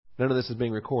None of this is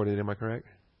being recorded, am I correct?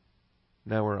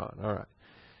 Now we're on. All right.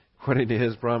 According to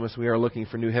His promise, we are looking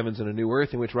for new heavens and a new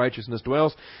earth in which righteousness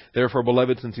dwells. Therefore,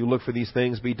 beloved, since you look for these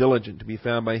things, be diligent to be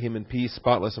found by Him in peace,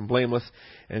 spotless and blameless,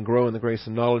 and grow in the grace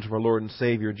and knowledge of our Lord and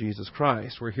Savior, Jesus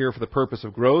Christ. We're here for the purpose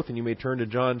of growth, and you may turn to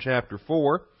John chapter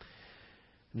 4.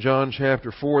 John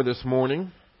chapter 4 this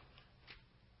morning.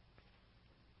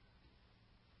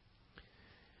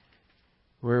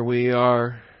 Where we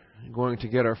are going to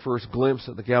get our first glimpse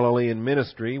at the Galilean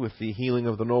ministry with the healing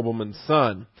of the nobleman's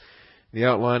son. The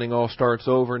outlining all starts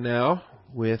over now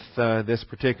with this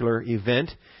particular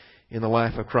event in the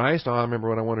life of Christ. I remember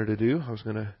what I wanted to do. I was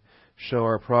going to show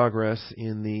our progress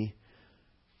in the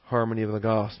harmony of the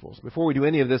Gospels. Before we do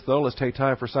any of this, though, let's take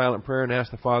time for silent prayer and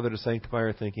ask the Father to sanctify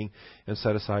our thinking and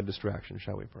set aside distractions.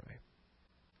 Shall we pray?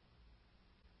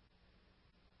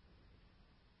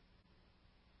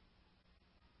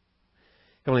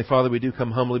 Heavenly Father, we do come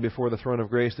humbly before the throne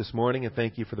of grace this morning and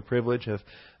thank You for the privilege of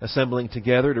assembling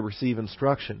together to receive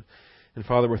instruction. And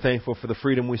Father, we're thankful for the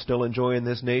freedom we still enjoy in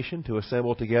this nation to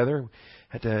assemble together,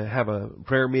 to have a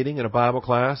prayer meeting and a Bible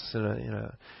class in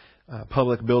a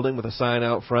public building with a sign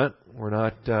out front. We're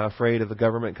not afraid of the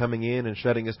government coming in and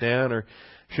shutting us down or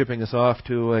shipping us off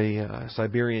to a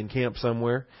Siberian camp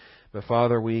somewhere. But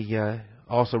Father, we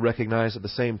also recognize at the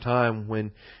same time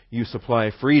when You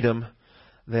supply freedom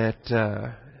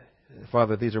that,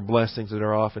 Father, these are blessings that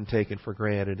are often taken for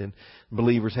granted. And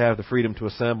believers have the freedom to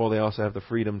assemble. They also have the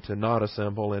freedom to not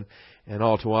assemble. And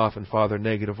all too often, Father,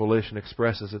 negative volition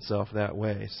expresses itself that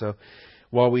way. So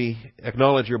while we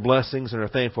acknowledge Your blessings and are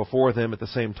thankful for them, at the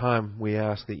same time, we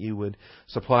ask that You would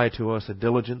supply to us a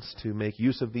diligence to make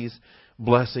use of these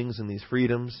blessings and these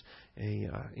freedoms,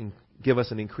 give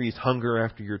us an increased hunger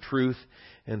after Your truth.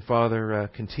 And Father,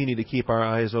 continue to keep our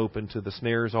eyes open to the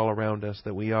snares all around us,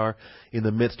 that we are in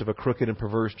the midst of a crooked and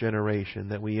perverse generation,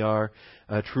 that we are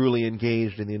truly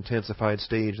engaged in the intensified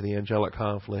stage of the angelic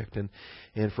conflict.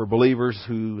 And for believers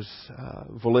whose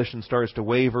volition starts to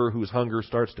waver, whose hunger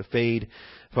starts to fade,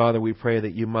 Father, we pray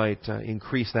that You might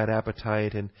increase that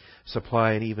appetite and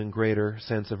supply an even greater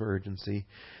sense of urgency.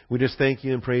 We just thank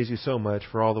You and praise You so much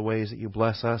for all the ways that You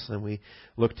bless us, and we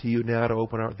look to You now to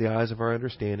open the eyes of our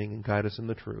understanding and guide us in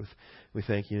the truth. We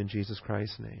thank You in Jesus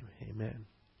Christ's name. Amen.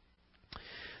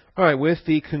 All right, with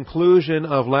the conclusion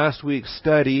of last week's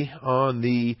study on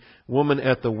the woman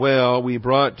at the well, we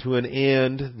brought to an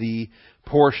end the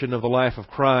portion of the life of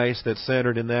Christ that's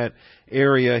centered in that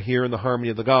area here in the Harmony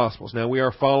of the Gospels. Now, we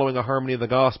are following a Harmony of the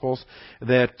Gospels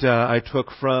that I took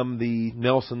from the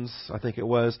Nelson's, I think it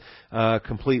was,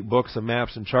 complete books of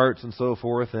maps and charts and so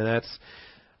forth, and that's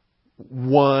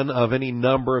one of any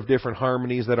number of different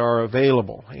harmonies that are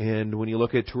available. And when you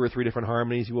look at 2 or 3 different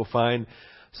harmonies, you will find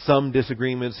some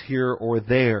disagreements here or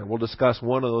there. We'll discuss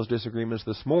one of those disagreements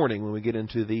this morning when we get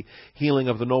into the healing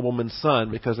of the nobleman's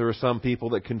son, because there are some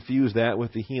people that confuse that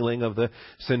with the healing of the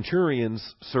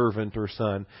centurion's servant or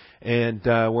son. And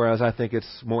whereas I think it's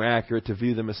more accurate to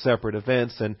view them as separate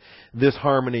events, and this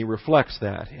harmony reflects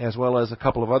that, as well as a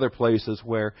couple of other places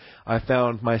where I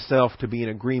found myself to be in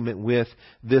agreement with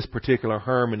this particular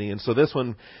harmony. And so this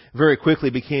one very quickly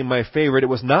became my favorite. It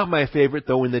was not my favorite,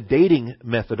 though, in the dating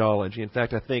methodology. In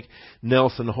fact, I think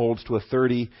Nelson holds to a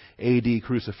 30 A.D.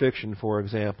 crucifixion, for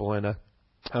example, and a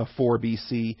 4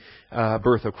 B.C.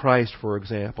 Birth of Christ, for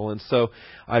example. And so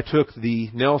I took the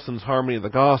Nelson's Harmony of the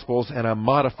Gospels and I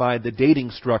modified the dating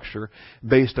structure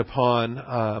based upon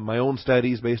my own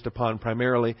studies, based upon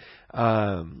primarily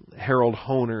Harold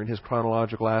Hoehner and his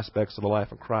chronological aspects of the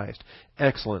life of Christ.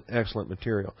 Excellent, excellent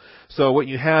material. So what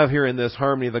you have here in this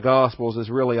Harmony of the Gospels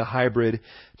is really a hybrid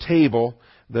table,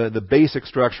 the basic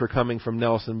structure coming from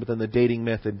Nelson, but then the dating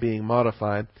method being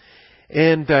modified.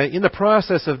 And in the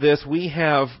process of this, we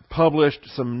have published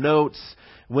some notes,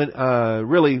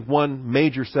 really one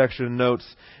major section of notes,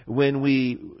 when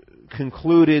we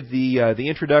concluded the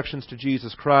introductions to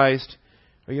Jesus Christ.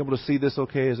 Are you able to see this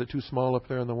okay? Is it too small up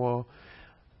there on the wall?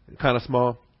 Kind of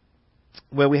small.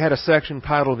 Well, we had a section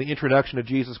titled The Introduction of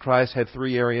Jesus Christ, had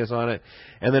 3 areas on it,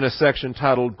 and then a section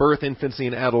titled Birth, Infancy,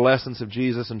 and Adolescence of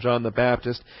Jesus and John the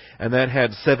Baptist, and that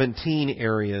had 17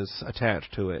 areas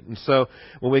attached to it. And so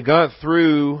when we got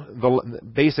through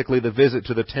basically the visit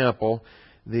to the temple,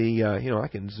 I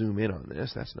can zoom in on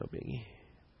this. That's no biggie.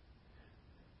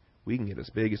 We can get as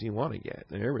big as you want to get.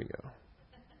 There we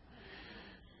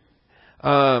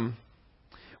go.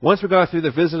 Once we got through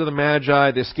the visit of the Magi,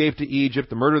 the escape to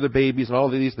Egypt, the murder of the babies, and all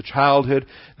of these, the childhood,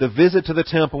 the visit to the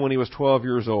temple when he was 12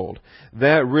 years old,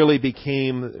 that really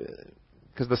became,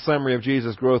 because the summary of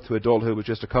Jesus' growth to adulthood was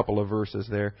just a couple of verses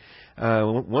there.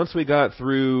 Once we got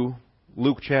through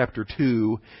Luke chapter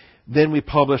 2, then we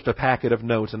published a packet of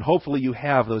notes, and hopefully you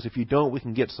have those. If you don't, we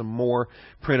can get some more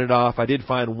printed off. I did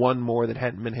find one more that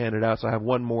hadn't been handed out, so I have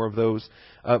one more of those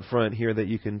up front here that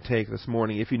you can take this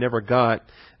morning if you never got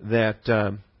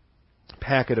that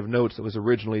packet of notes that was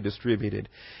originally distributed.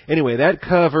 Anyway, that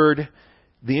covered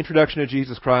the introduction of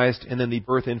Jesus Christ and then the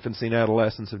birth, infancy, and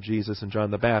adolescence of Jesus and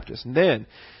John the Baptist. And then,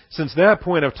 since that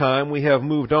point of time, we have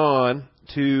moved on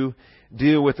to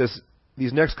deal with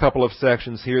these next couple of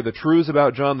sections here, the truths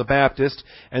about John the Baptist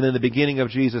and then the beginning of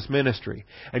Jesus' ministry.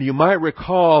 And you might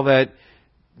recall that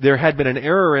there had been an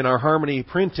error in our Harmony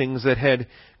printings that had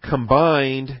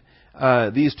combined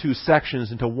these two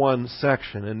sections into one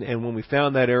section. And when we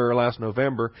found that error last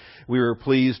November, we were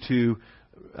pleased to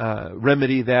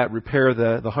remedy that, repair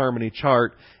the Harmony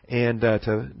chart, and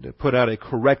to put out a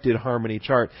corrected Harmony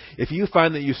chart. If you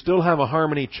find that you still have a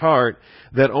Harmony chart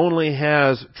that only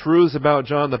has truths about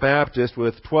John the Baptist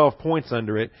with 12 points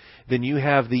under it, then you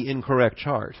have the incorrect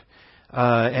chart.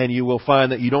 And you will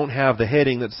find that you don't have the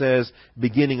heading that says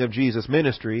beginning of Jesus'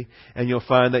 ministry, and you'll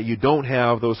find that you don't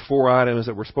have those 4 items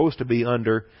that were supposed to be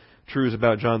under truths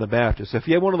about John the Baptist. So if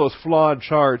you have one of those flawed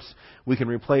charts, we can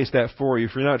replace that for you.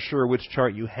 If you're not sure which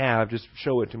chart you have, just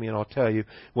show it to me and I'll tell you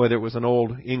whether it was an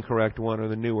old incorrect one or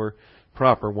the newer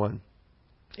proper one.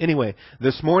 Anyway,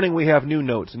 this morning we have new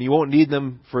notes, and you won't need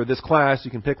them for this class.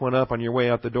 You can pick one up on your way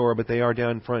out the door, but they are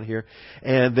down in front here.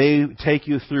 And they take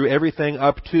you through everything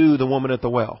up to the woman at the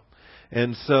well.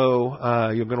 And so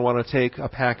you're going to want to take a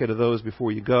packet of those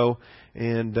before you go.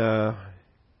 And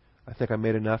I think I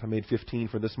made enough. I made 15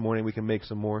 for this morning. We can make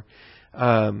some more.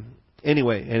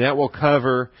 Anyway, and that will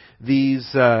cover these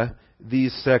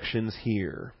sections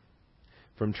here,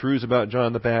 from truths about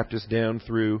John the Baptist down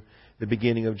through the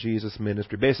beginning of Jesus'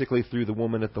 ministry, basically through the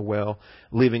woman at the well,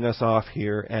 leaving us off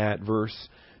here at verse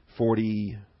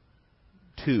 42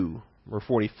 or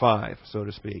 45, so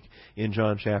to speak, in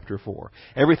John chapter 4.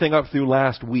 Everything up through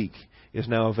last week is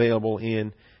now available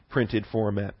in printed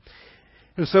format.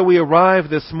 And so we arrive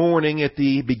this morning at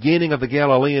the beginning of the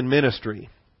Galilean ministry.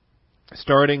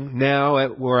 Starting now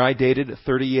at where I dated at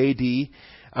 30 AD,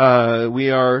 we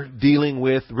are dealing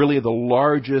with really the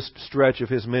largest stretch of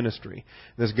his ministry.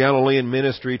 This Galilean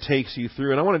ministry takes you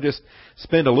through, and I want to just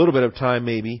spend a little bit of time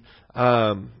maybe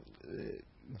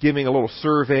giving a little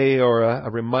survey or a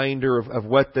reminder of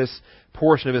what this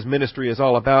portion of his ministry is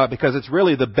all about, because it's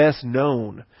really the best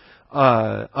known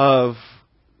of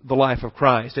the life of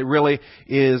Christ. It really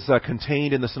is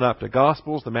contained in the Synoptic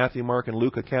Gospels, the Matthew, Mark, and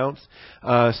Luke accounts.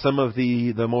 Some of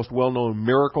the most well-known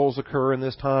miracles occur in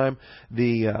this time.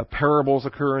 The parables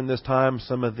occur in this time.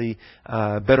 Some of the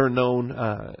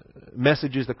better-known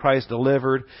messages that Christ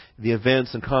delivered, the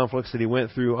events and conflicts that he went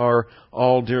through are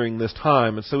all during this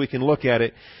time. And so we can look at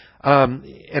it.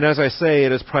 And as I say,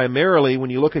 it is primarily, when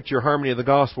you look at your Harmony of the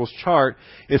Gospels chart,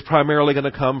 it's primarily going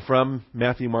to come from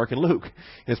Matthew, Mark, and Luke.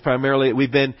 It's primarily,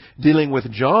 we've been dealing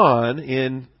with John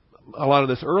in a lot of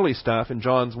this early stuff in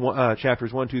John's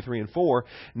chapters 1, 2, 3, and 4.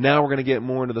 Now we're going to get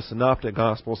more into the Synoptic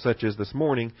Gospels, such as this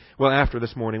morning. Well, after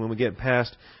this morning, when we get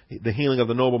past the healing of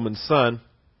the nobleman's son,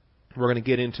 we're going to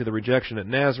get into the rejection at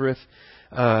Nazareth,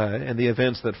 and the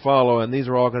events that follow, and these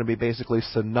are all going to be basically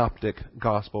synoptic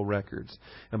gospel records.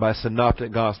 And by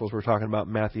synoptic gospels, we're talking about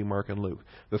Matthew, Mark, and Luke,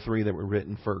 the three that were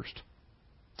written first.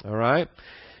 All right?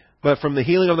 But from the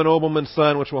healing of the nobleman's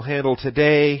son, which we'll handle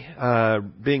today,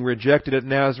 being rejected at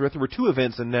Nazareth. There were two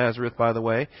events in Nazareth, by the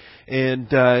way. And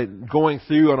going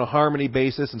through on a harmony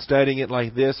basis and studying it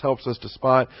like this helps us to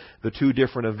spot the two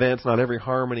different events. Not every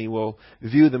harmony will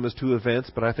view them as two events,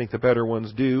 but I think the better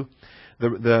ones do.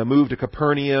 The move to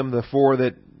Capernaum, the four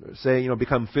that say,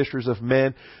 become fishers of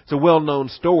men. It's a well-known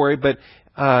story, but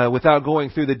without going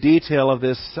through the detail of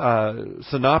this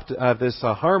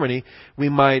harmony, we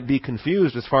might be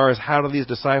confused as far as how do these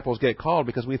disciples get called,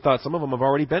 because we thought some of them have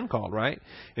already been called, right?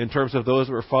 In terms of those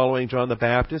who were following John the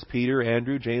Baptist, Peter,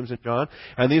 Andrew, James, and John.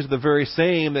 And these are the very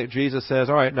same that Jesus says,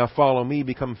 all right, now follow me,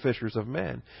 become fishers of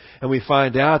men. And we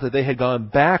find out that they had gone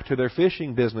back to their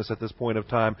fishing business at this point of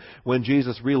time when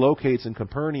Jesus relocates in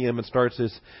Capernaum and starts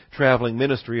his traveling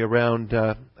ministry around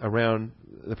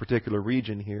the particular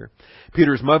region here.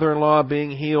 Peter's mother-in-law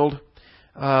being healed,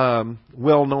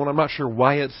 well known. I'm not sure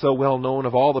why it's so well known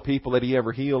of all the people that he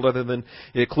ever healed, other than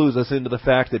it clues us into the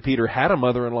fact that Peter had a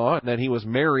mother-in-law and that he was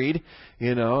married,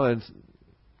 and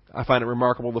I find it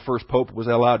remarkable the first pope was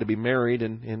allowed to be married,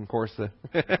 and of course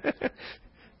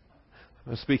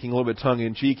speaking a little bit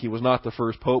tongue-in-cheek, he was not the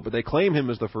first pope, but they claim him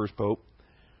as the first pope.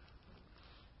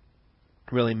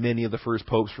 Really, many of the first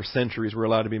popes for centuries were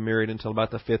allowed to be married until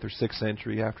about the 5th or 6th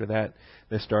century. After that,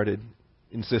 they started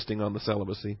insisting on the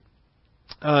celibacy.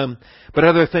 But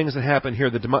other things that happen here,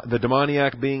 the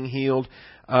demoniac being healed,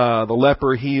 the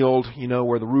leper healed,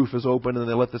 where the roof is open and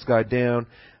they let this guy down.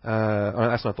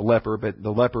 That's not the leper, but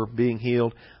the leper being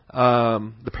healed.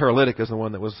 The paralytic is the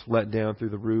one that was let down through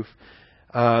the roof.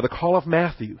 The call of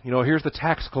Matthew. Here's the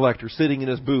tax collector sitting in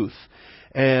his booth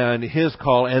and his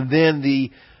call, and then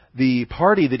the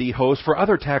party that he hosts for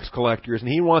other tax collectors, and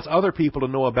he wants other people to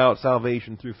know about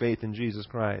salvation through faith in Jesus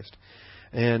Christ.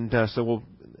 And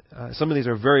some of these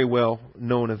are very well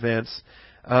known events.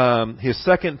 His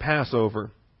second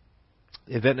Passover,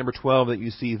 event number 12 that you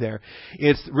see there.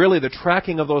 It's really the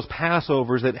tracking of those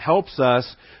Passovers that helps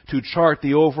us to chart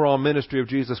the overall ministry of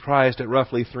Jesus Christ at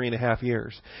roughly 3.5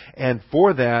 years. And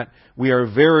for that, we are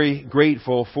very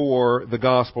grateful for the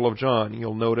Gospel of John.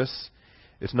 You'll notice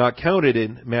it's not counted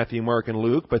in Matthew, Mark, and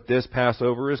Luke, but this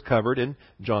Passover is covered in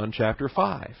John chapter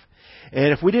 5.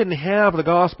 And if we didn't have the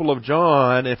Gospel of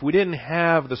John, if we didn't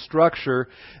have the structure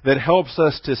that helps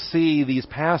us to see these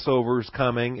Passovers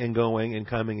coming and going and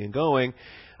coming and going,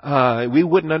 we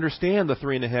wouldn't understand the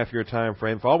 3.5 year time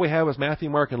frame. If all we have is Matthew,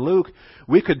 Mark, and Luke,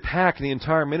 we could pack the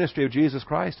entire ministry of Jesus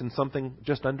Christ in something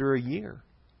just under a year.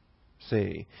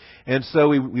 See. And so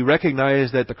we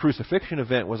recognize that the crucifixion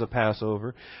event was a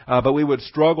Passover, but we would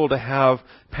struggle to have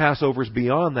Passovers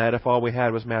beyond that if all we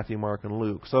had was Matthew, Mark, and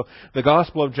Luke. So the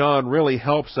Gospel of John really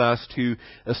helps us to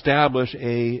establish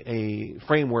a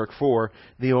framework for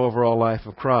the overall life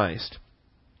of Christ.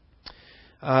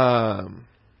 Other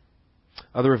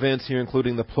events here,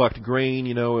 including the plucked grain,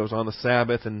 it was on the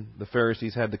Sabbath, and the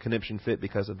Pharisees had the conniption fit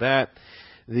because of that.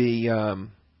 The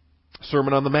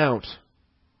Sermon on the Mount,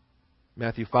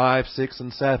 Matthew 5, 6,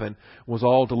 and 7 was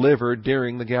all delivered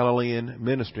during the Galilean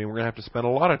ministry. And we're going to have to spend a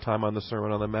lot of time on the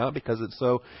Sermon on the Mount because it's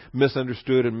so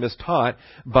misunderstood and mistaught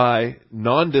by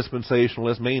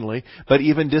non-dispensationalists mainly, but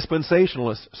even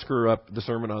dispensationalists screw up the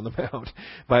Sermon on the Mount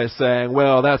by saying,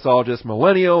 well, that's all just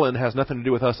millennial and has nothing to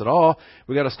do with us at all.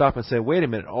 We've got to stop and say, wait a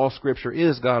minute, all Scripture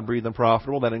is God-breathed and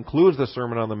profitable. That includes the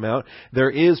Sermon on the Mount. There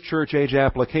is church age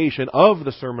application of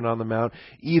the Sermon on the Mount,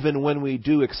 even when we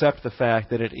do accept the fact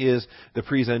that it is the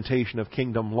presentation of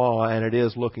kingdom law, and it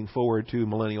is looking forward to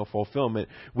millennial fulfillment.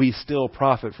 We still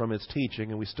profit from its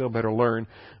teaching, and we still better learn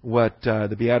what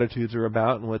the Beatitudes are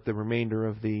about and what the remainder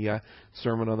of the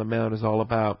Sermon on the Mount is all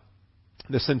about.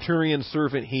 The centurion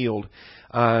servant healed.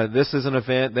 This is an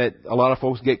event that a lot of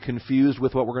folks get confused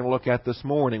with what we're going to look at this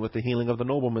morning with the healing of the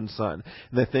nobleman's son.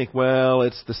 And they think, well,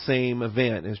 it's the same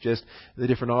event. It's just the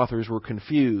different authors were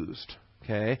confused.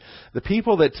 Okay? The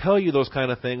people that tell you those kind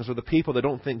of things are the people that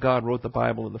don't think God wrote the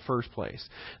Bible in the first place.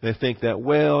 They think that,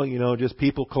 well, just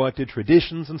people collected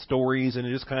traditions and stories and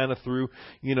just kind of through,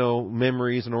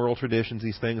 memories and oral traditions,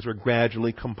 these things were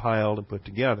gradually compiled and put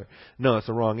together. No, it's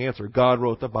the wrong answer. God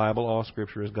wrote the Bible. All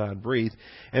Scripture is God-breathed.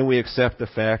 And we accept the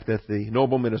fact that the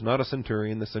nobleman is not a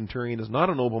centurion. The centurion is not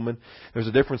a nobleman. There's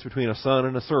a difference between a son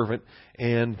and a servant.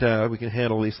 And we can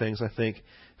handle these things, I think,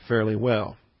 fairly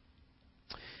well.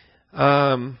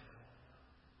 The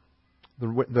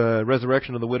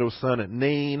resurrection of the widow's son at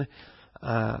Nain.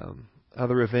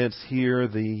 Other events here.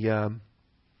 The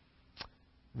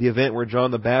event where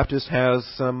John the Baptist has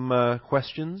some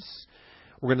questions.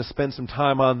 We're going to spend some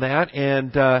time on that,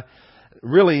 and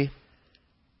really,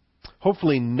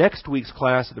 hopefully next week's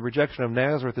class at the Rejection of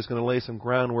Nazareth is going to lay some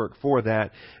groundwork for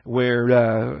that, where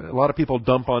a lot of people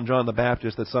dump on John the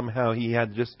Baptist that somehow he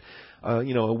had just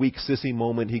a weak sissy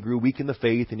moment. He grew weak in the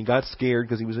faith, and he got scared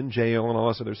because he was in jail and all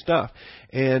this other stuff.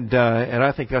 And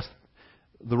I think that's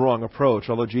the wrong approach.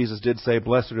 Although Jesus did say,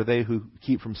 blessed are they who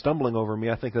keep from stumbling over me,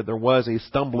 I think that there was a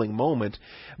stumbling moment,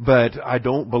 but I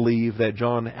don't believe that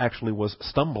John actually was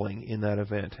stumbling in that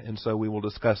event. And so we will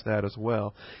discuss that as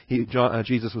well.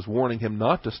 Jesus was warning him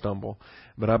not to stumble,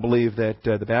 but I believe that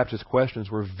the Baptist questions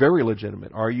were very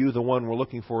legitimate. Are you the one we're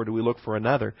looking for, or do we look for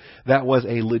another? That was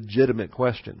a legitimate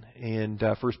question. And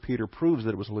 1 Peter proves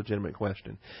that it was a legitimate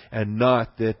question, and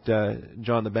not that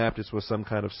John the Baptist was some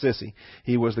kind of sissy.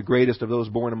 He was the greatest of those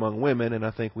born among women, and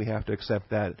I think we have to accept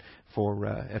that for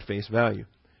at face value.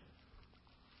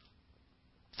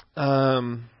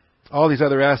 All these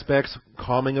other aspects,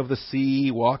 calming of the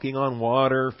sea, walking on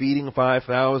water, feeding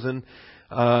 5,000,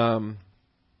 calling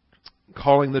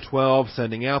the 12,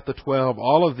 sending out the 12,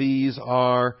 all of these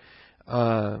are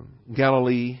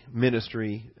Galilee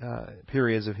ministry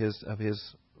periods of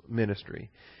his ministry.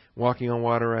 Walking on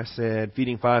water, I said,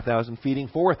 feeding 5,000, feeding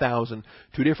 4,000,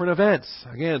 two different events.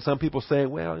 Again, some people say,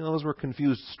 well, those were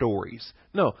confused stories.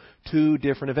 No, two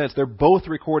different events. They're both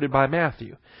recorded by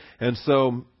Matthew. And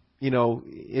so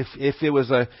if it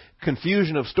was a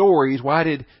confusion of stories, why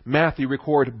did Matthew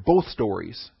record both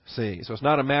stories? See, so it's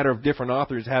not a matter of different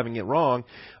authors having it wrong.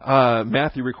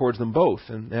 Matthew records them both,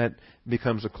 and that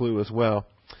becomes a clue as well.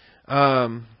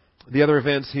 The other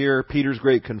events here, Peter's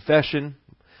great confession.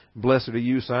 Blessed are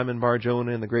you, Simon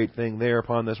Bar-Jonah, and the great thing there,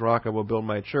 upon this rock I will build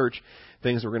my church.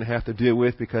 Things we're going to have to deal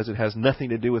with because it has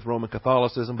nothing to do with Roman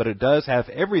Catholicism, but it does have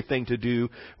everything to do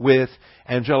with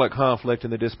angelic conflict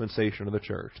in the dispensation of the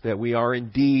church. That we are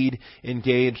indeed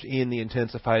engaged in the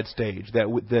intensified stage.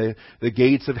 That the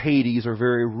gates of Hades are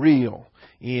very real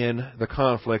in the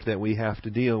conflict that we have to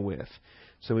deal with.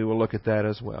 So we will look at that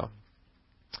as well.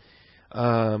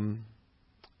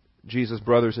 Jesus'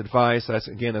 brother's advice, that's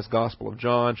Gospel of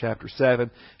John, chapter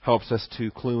 7, helps us to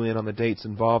clue in on the dates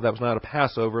involved. That was not a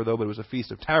Passover, though, but it was a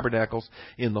Feast of Tabernacles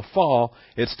in the fall.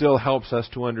 It still helps us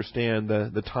to understand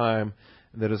the time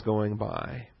that is going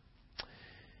by.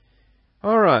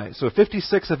 All right, so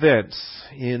 56 events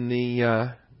in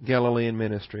the Galilean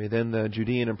ministry. Then the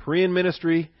Judean and Perean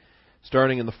ministry,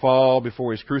 starting in the fall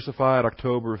before he's crucified,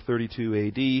 October of 32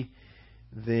 A.D.,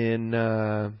 then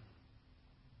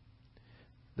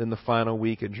the final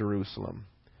week at Jerusalem,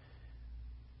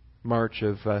 March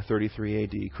of 33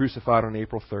 A.D. Crucified on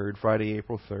April 3rd, Friday,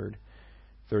 April 3rd,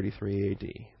 33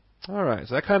 A.D. All right,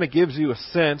 so that kind of gives you a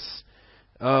sense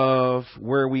of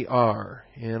where we are.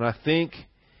 And I think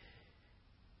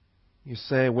you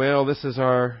say, well, this is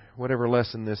our, whatever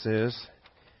lesson this is.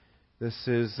 This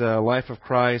is Life of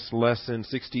Christ, lesson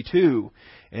 62.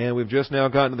 And we've just now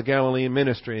gotten to the Galilean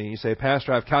ministry. And you say,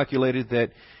 Pastor, I've calculated that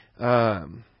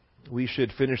we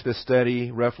should finish this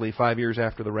study roughly 5 years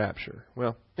after the rapture.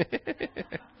 Well,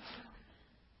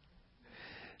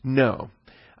 no.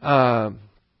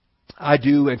 I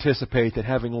do anticipate that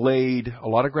having laid a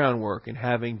lot of groundwork and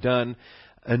having done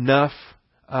enough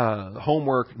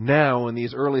homework now in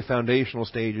these early foundational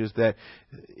stages, that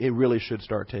it really should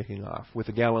start taking off. With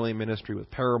the Galilean ministry,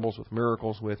 with parables, with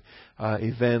miracles, with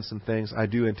events and things, I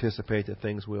do anticipate that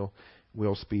things will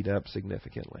speed up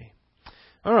significantly.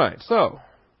 All right, so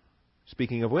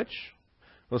speaking of which,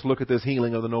 let's look at this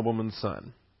healing of the nobleman's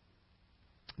son.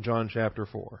 John chapter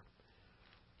 4.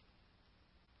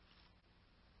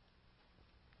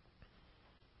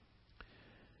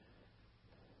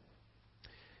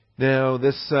 Now,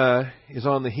 this is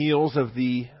on the heels of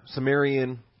the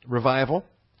Samaritan revival,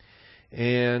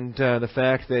 and the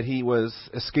fact that he was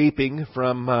escaping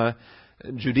from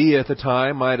Judea at the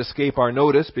time might escape our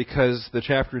notice, because the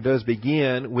chapter does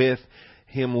begin with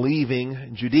him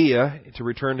leaving Judea to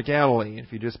return to Galilee.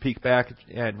 If you just peek back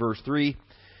at verse 3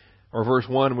 or verse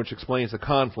 1, which explains the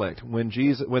conflict. When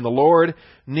the Lord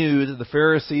knew that the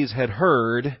Pharisees had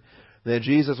heard that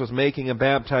Jesus was making and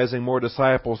baptizing more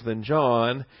disciples than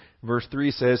John, verse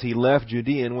 3 says he left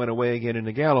Judea and went away again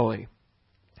into Galilee.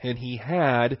 And he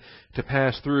had to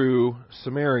pass through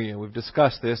Samaria. We've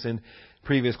discussed this in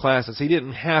previous classes. He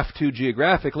didn't have to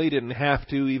geographically, didn't have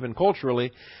to even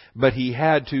culturally, but he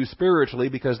had to spiritually,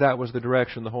 because that was the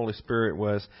direction the Holy Spirit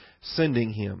was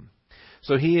sending him.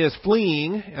 So he is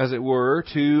fleeing, as it were,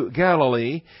 to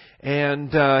Galilee,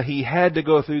 and he had to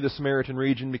go through the Samaritan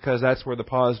region because that's where the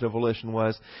positive volition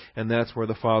was, and that's where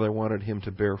the Father wanted him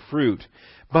to bear fruit.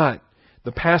 But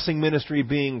the passing ministry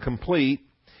being complete,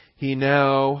 he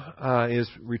now is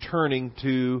returning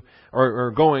to,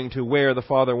 or going to where the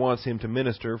Father wants him to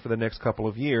minister for the next couple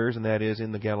of years, and that is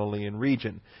in the Galilean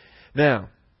region. Now,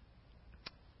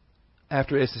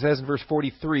 after, as it says in verse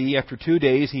 43, after 2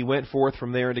 days he went forth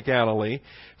from there into Galilee,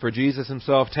 for Jesus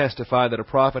himself testified that a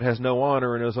prophet has no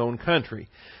honor in his own country.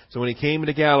 So when he came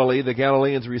into Galilee, the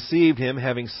Galileans received him,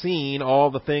 having seen all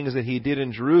the things that he did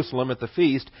in Jerusalem at the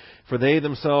feast, for they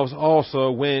themselves also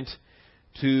went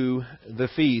to the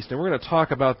feast. And we're going to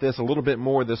talk about this a little bit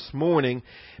more this morning,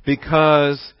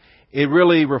 because it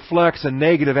really reflects a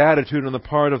negative attitude on the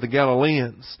part of the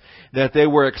Galileans, that they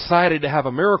were excited to have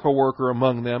a miracle worker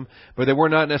among them, but they were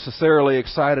not necessarily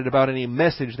excited about any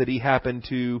message that he happened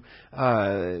to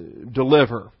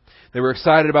deliver. They were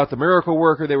excited about the miracle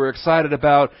worker, they were excited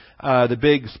about the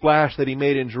big splash that he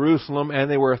made in Jerusalem,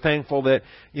 and they were thankful that,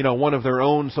 one of their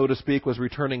own, so to speak, was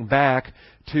returning back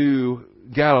to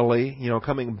Galilee,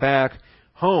 coming back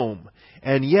home.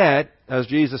 And yet, as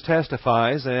Jesus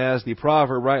testifies, and as the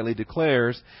proverb rightly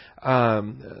declares,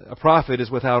 a prophet is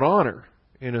without honor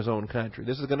in his own country.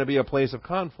 This is going to be a place of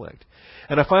conflict.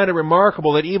 And I find it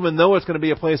remarkable that even though it's going to be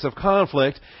a place of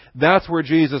conflict, that's where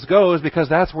Jesus goes, because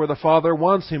that's where the Father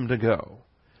wants him to go.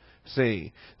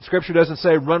 See, Scripture doesn't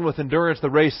say run with endurance the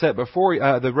race set before you,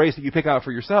 the race that you pick out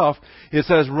for yourself. It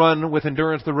says run with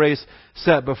endurance the race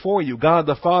set before you. God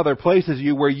the Father places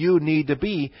you where you need to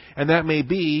be, and that may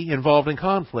be involved in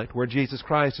conflict, where Jesus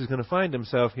Christ is going to find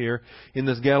himself here in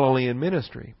this Galilean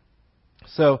ministry.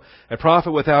 So, a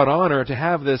prophet without honor, to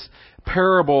have this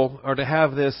parable or to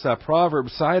have this proverb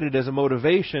cited as a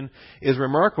motivation is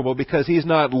remarkable, because he's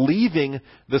not leaving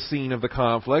the scene of the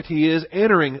conflict. He is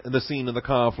entering the scene of the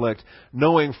conflict,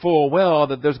 knowing full well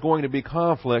that there's going to be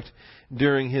conflict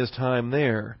during his time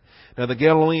there. Now, the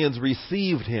Galileans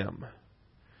received him,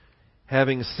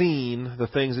 having seen the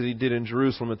things that he did in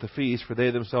Jerusalem at the feast, for they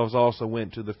themselves also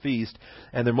went to the feast.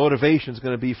 And their motivation is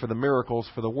going to be for the miracles,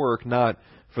 for the work, not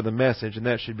for the message, and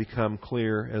that should become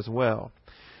clear as well.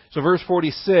 So verse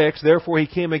 46, therefore he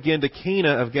came again to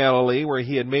Cana of Galilee, where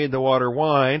he had made the water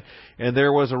wine, and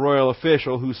there was a royal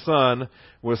official whose son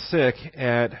was sick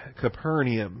at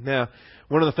Capernaum. Now,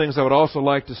 one of the things I would also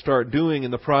like to start doing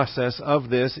in the process of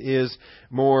this is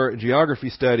more geography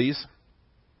studies,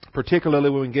 particularly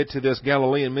when we get to this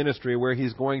Galilean ministry where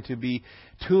he's going to be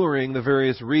touring the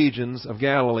various regions of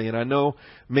Galilee. And I know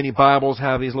many Bibles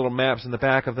have these little maps in the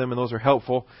back of them, and those are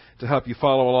helpful to help you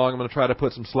follow along. I'm going to try to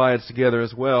put some slides together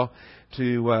as well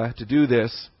to do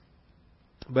this.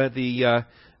 But the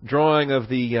drawing of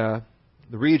the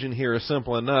region here is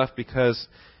simple enough, because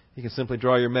you can simply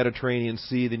draw your Mediterranean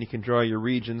Sea, then you can draw your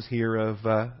regions here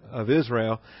of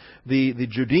Israel. The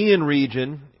Judean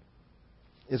region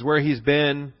is where he's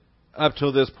been up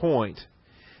till this point.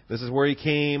 This is where he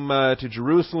came to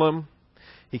Jerusalem.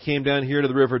 He came down here to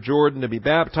the River Jordan to be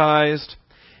baptized.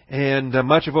 And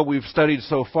much of what we've studied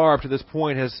so far up to this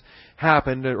point has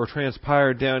happened or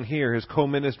transpired down here. His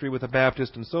co-ministry with the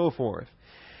Baptist and so forth.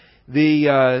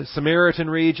 The Samaritan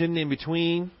region in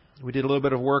between, we did a little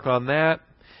bit of work on that.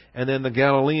 And then the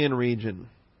Galilean region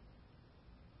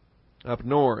up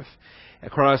north.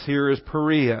 Across here is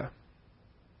Perea.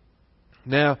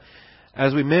 Now,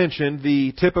 as we mentioned,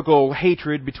 the typical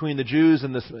hatred between the Jews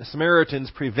and the Samaritans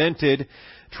prevented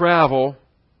travel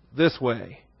this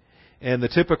way. And the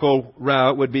typical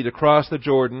route would be to cross the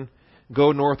Jordan,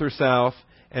 go north or south,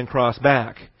 and cross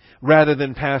back, rather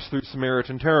than pass through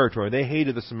Samaritan territory. They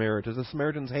hated the Samaritans. The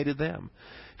Samaritans hated them.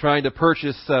 Trying to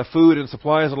purchase food and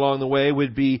supplies along the way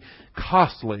would be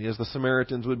costly, as the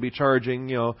Samaritans would be charging,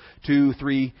 2,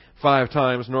 3, 5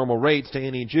 times normal rates to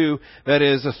any Jew. That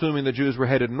is, assuming the Jews were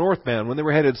headed northbound. When they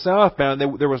were headed southbound,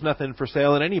 there was nothing for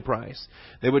sale at any price.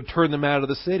 They would turn them out of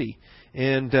the city.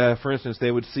 And, for instance, they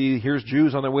would see, here's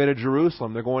Jews on their way to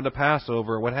Jerusalem. They're going to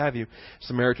Passover, or what have you.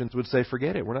 Samaritans would say,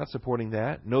 forget it. We're not supporting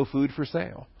that. No food for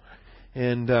sale.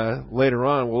 And later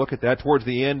on, we'll look at that towards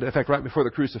the end. In fact, right before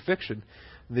the crucifixion,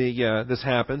 this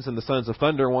happens, and the sons of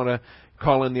thunder want to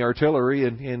call in the artillery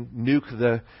and nuke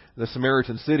the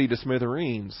Samaritan city to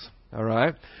smithereens. All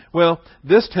right. Well,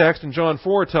 this text in John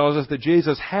 4 tells us that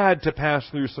Jesus had to pass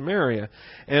through Samaria,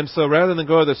 and so rather than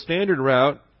go the standard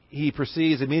route, he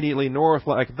proceeds immediately north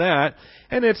like that,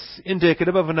 and it's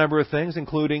indicative of a number of things,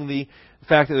 including the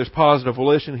fact that there's positive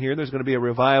volition here. There's going to be a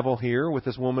revival here with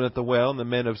this woman at the well and the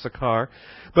men of Sychar,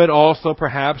 but also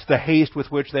perhaps the haste with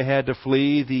which they had to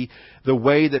flee, the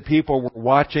way that people were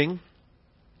watching.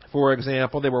 For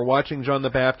example, they were watching John the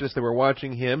Baptist. They were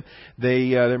watching him.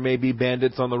 There may be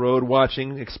bandits on the road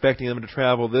watching, expecting them to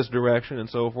travel this direction and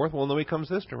so forth. Well, no, he comes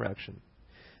this direction.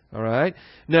 All right.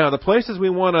 Now, the places we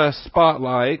want to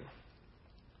spotlight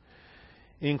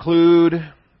include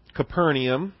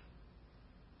Capernaum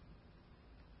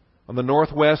on the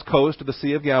northwest coast of the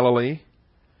Sea of Galilee.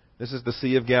 This is the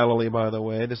Sea of Galilee, by the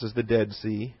way. This is the Dead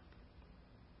Sea.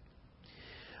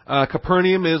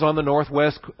 Capernaum is on the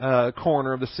northwest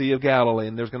corner of the Sea of Galilee,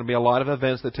 and there's going to be a lot of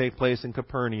events that take place in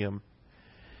Capernaum.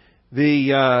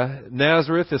 The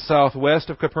Nazareth is southwest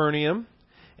of Capernaum,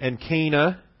 and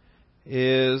Cana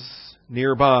is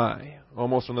nearby,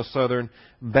 almost on the southern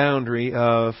boundary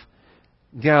of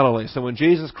Galilee. So when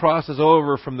Jesus crosses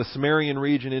over from the Samarian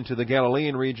region into the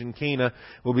Galilean region, Cana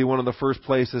will be one of the first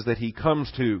places that he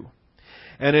comes to.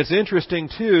 And it's interesting,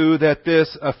 too, that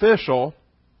this official,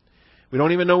 we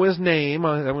don't even know his name.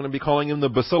 I'm going to be calling him the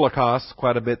Basilikos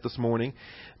quite a bit this morning.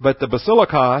 But the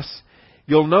Basilikos,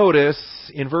 you'll notice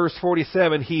in verse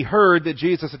 47, he heard that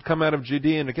Jesus had come out of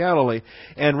Judea into Galilee.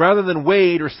 And rather than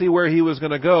wait or see where he was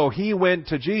going to go, he went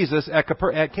to Jesus at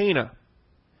Cana.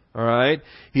 All right?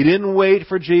 He didn't wait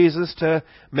for Jesus to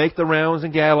make the rounds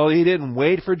in Galilee. He didn't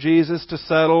wait for Jesus to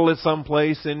settle at some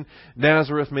place in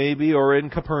Nazareth maybe, or in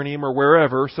Capernaum, or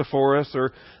wherever, Sepphoris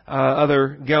or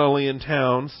other Galilean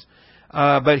towns.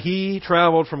 But he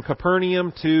traveled from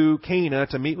Capernaum to Cana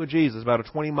to meet with Jesus, about a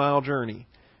 20-mile journey.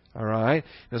 All right?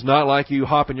 It's not like you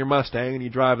hop in your Mustang and you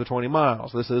drive the 20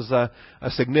 miles. This is a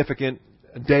significant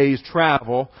day's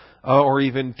travel, or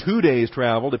even 2 days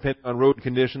travel, depending on road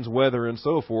conditions, weather, and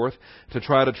so forth, to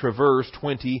try to traverse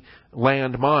 20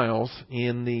 land miles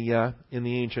in the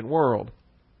ancient world.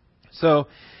 So,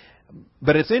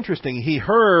 but it's interesting. He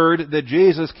heard that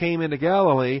Jesus came into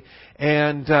Galilee,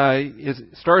 and it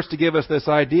starts to give us this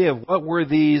idea of what were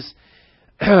these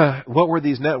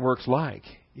networks like.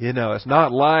 You know, it's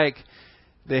not like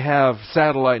they have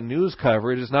satellite news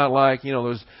coverage. It's not like,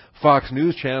 there's Fox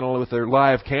News Channel with their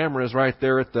live cameras right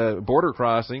there at the border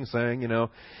crossing saying,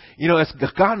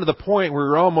 it's gotten to the point where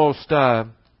we're almost, I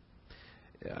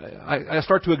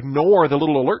start to ignore the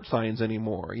little alert signs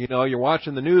anymore. You're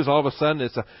watching the news, all of a sudden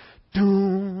it's a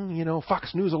doom,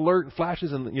 Fox News alert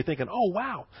flashes, and you're thinking, oh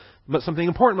wow, but something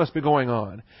important must be going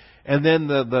on. And then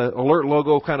the alert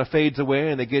logo kind of fades away,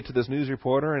 and they get to this news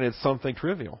reporter, and it's something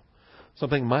trivial.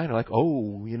 Something minor, like,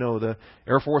 the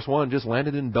Air Force One just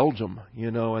landed in Belgium,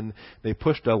 and they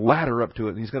pushed a ladder up to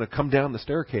it, and he's going to come down the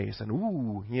staircase,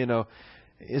 and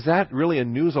is that really a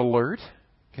news alert?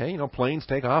 Okay, planes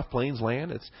take off, planes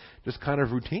land, it's just kind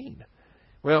of routine.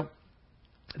 Well,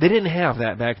 they didn't have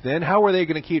that back then. How were they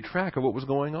going to keep track of what was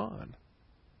going on?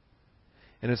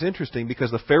 And it's interesting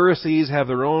because the Pharisees have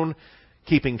their own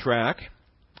keeping track,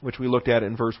 which we looked at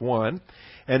in verse 1.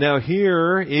 And now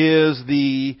here is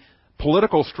the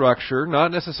political structure,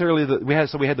 not necessarily we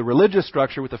had the religious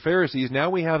structure with the Pharisees. Now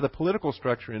we have the political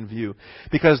structure in view,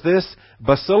 because this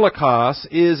basilikos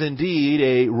is indeed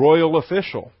a royal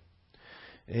official,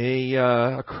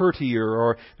 a courtier,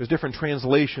 or there's different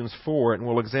translations for it, and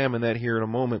we'll examine that here in a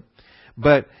moment.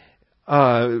 But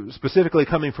specifically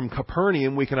coming from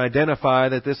Capernaum, we can identify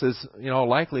that this is, in all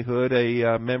likelihood,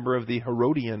 a member of the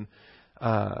Herodian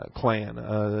clan,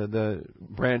 the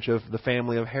branch of the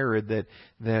family of Herod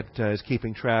that is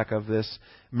keeping track of this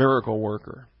miracle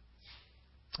worker.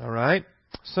 All right?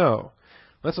 So,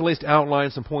 let's at least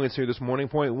outline some points here this morning.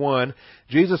 Point 1,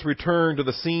 Jesus returned to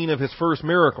the scene of his first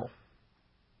miracle.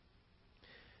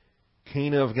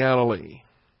 Cana of Galilee.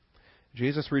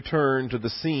 Jesus returned to the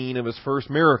scene of his first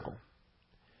miracle.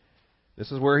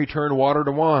 This is where he turned water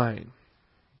to wine.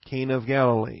 Cana of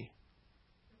Galilee.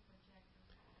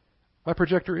 My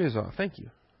projector is off. Thank you.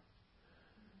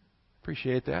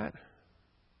 Appreciate that.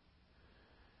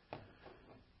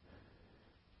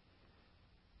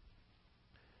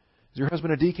 Is your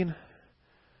husband a deacon?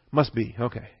 Must be.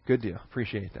 Okay. Good deal.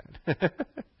 Appreciate that.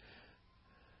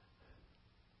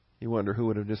 You wonder who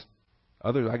would have just...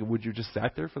 would you just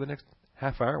sat there for the next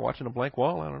half hour watching a blank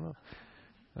wall? I don't know.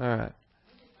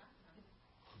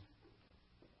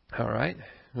 All right.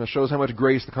 Well, it shows how much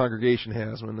grace the congregation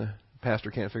has when the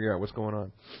pastor can't figure out what's going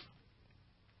on.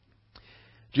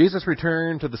 Jesus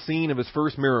returned to the scene of his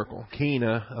first miracle,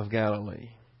 Cana of Galilee.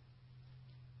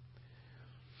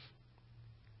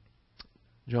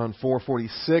 John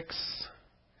 4:46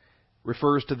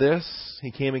 refers to this. He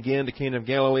came again to Cana of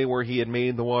Galilee where he had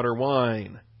made the water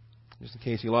wine. Just in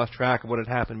case you lost track of what had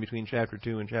happened between chapter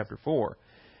 2 and chapter 4.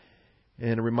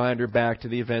 And a reminder back to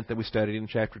the event that we studied in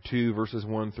chapter 2, verses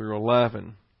 1 through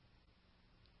 11.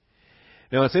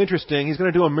 Now it's interesting, he's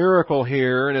going to do a miracle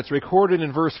here, and it's recorded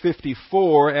in verse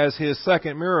 54 as his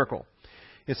second miracle.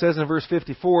 It says in verse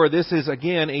 54, this is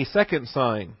again a second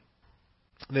sign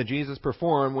that Jesus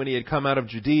performed when he had come out of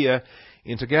Judea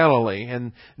into Galilee.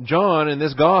 And John in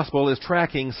this gospel is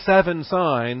tracking 7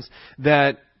 signs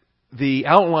that the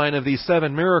outline of these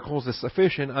 7 miracles is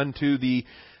sufficient unto the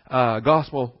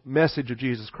gospel message of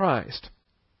Jesus Christ.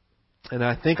 And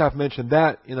I think I've mentioned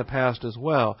that in the past as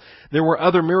well. There were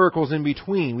other miracles in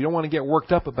between. We don't want to get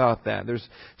worked up about that. There's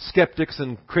skeptics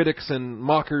and critics and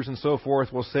mockers and so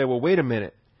forth will say, well, wait a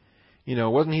minute.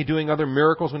 Wasn't he doing other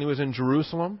miracles when he was in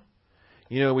Jerusalem?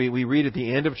 We read at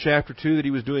the end of chapter 2 that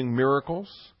he was doing miracles.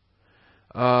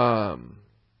 In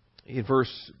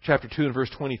chapter 2 and verse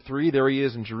 23, there he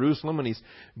is in Jerusalem, and he's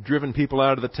driven people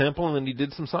out of the temple, and then he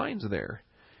did some signs there.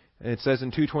 And it says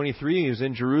in 2:23, he was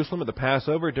in Jerusalem at the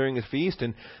Passover during his feast,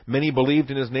 and many believed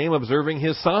in his name, observing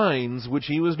his signs which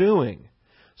he was doing.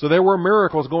 So there were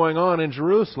miracles going on in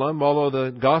Jerusalem, although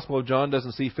the Gospel of John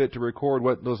doesn't see fit to record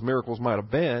what those miracles might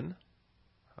have been.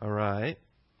 All right.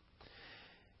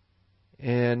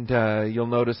 And you'll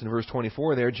notice in verse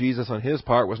 24 there, Jesus on his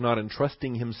part was not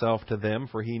entrusting himself to them,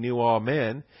 for he knew all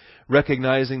men,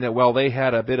 recognizing that while they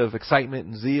had a bit of excitement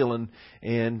and zeal and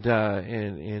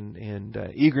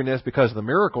eagerness because of the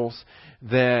miracles,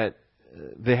 that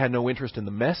they had no interest in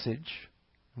the message.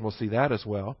 And we'll see that as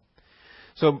well.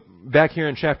 So back here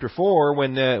in chapter 4,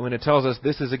 when it tells us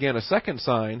this is again a second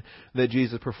sign that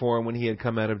Jesus performed when he had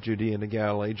come out of Judea into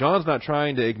Galilee, John's not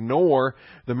trying to ignore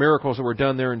the miracles that were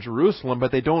done there in Jerusalem,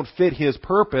 but they don't fit his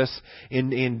purpose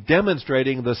in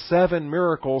demonstrating the 7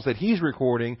 miracles that he's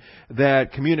recording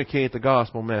that communicate the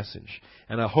gospel message.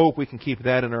 And I hope we can keep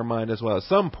that in our mind as well. At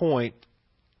some point,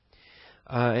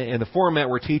 and the format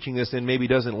we're teaching this in maybe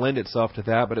doesn't lend itself to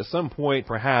that, but at some point,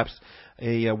 perhaps,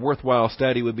 a worthwhile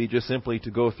study would be just simply to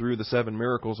go through the 7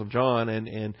 miracles of John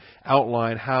and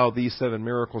outline how these 7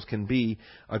 miracles can be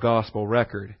a gospel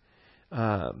record.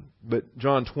 But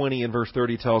John 20 and verse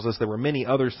 30 tells us there were many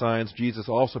other signs Jesus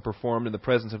also performed in the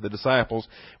presence of the disciples,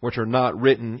 which are not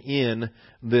written in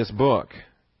this book.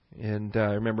 And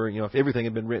remember, if everything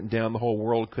had been written down, the whole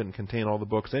world couldn't contain all the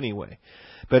books anyway.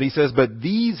 But he says, but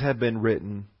these have been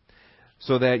written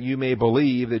so that you may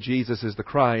believe that Jesus is the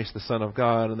Christ, the Son of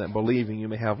God, and that believing you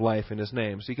may have life in His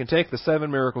name. So you can take the 7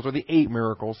 miracles or the 8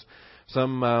 miracles.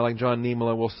 Some, like John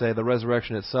Niemela, will say the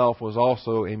resurrection itself was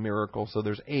also a miracle. So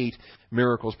there's 8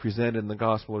 miracles presented in the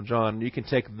Gospel of John. And you can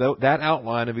take that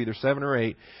outline of either 7 or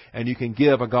 8, and you can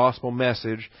give a gospel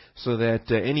message so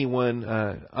that anyone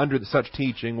under such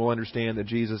teaching will understand that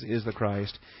Jesus is the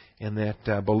Christ, and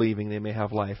that believing they may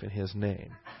have life in His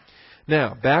name.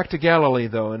 Now, back to Galilee,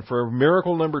 though, and for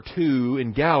miracle number 2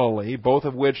 in Galilee, both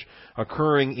of which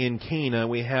occurring in Cana,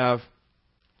 we have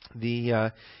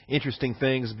the interesting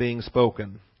things being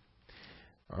spoken.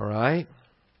 All right?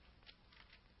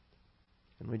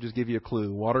 Let me just give you a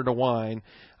clue. Water to wine,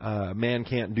 man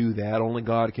can't do that. Only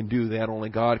God can do that. Only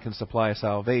God can supply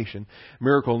salvation.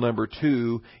 Miracle number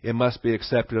 2, it must be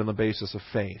accepted on the basis of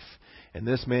faith. And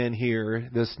this man here,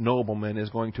 this nobleman, is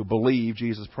going to believe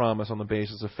Jesus' promise on the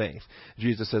basis of faith.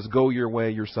 Jesus says, go your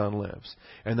way, your son lives.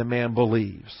 And the man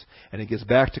believes. And he gets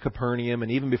back to Capernaum, and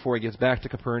even before he gets back to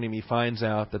Capernaum, he finds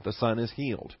out that the son is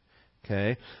healed.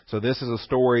 Okay? So this is a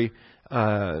story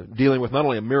dealing with not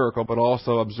only a miracle, but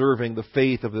also observing the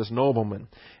faith of this nobleman.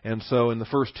 And so in the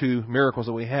first 2 miracles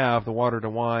that we have, the water to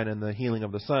wine and the healing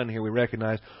of the son, here we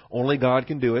recognize only God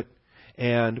can do it.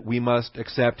 And we must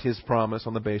accept His promise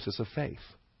on the basis of faith.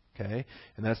 Okay?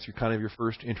 And that's your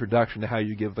first introduction to how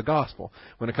you give the gospel.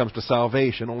 When it comes to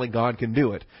salvation, only God can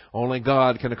do it. Only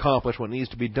God can accomplish what needs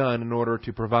to be done in order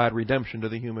to provide redemption to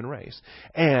the human race.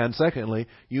 And secondly,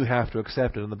 you have to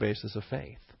accept it on the basis of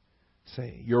faith.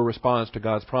 Say, your response to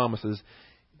God's promises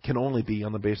can only be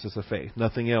on the basis of faith.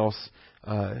 Nothing else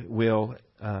will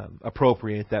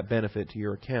appropriate that benefit to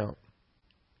your account.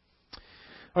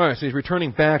 All right, so he's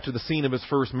returning back to the scene of his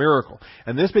first miracle.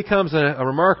 And this becomes a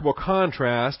remarkable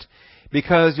contrast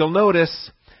because you'll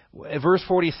notice, at verse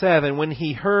 47, when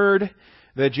he heard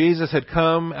that Jesus had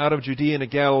come out of Judea into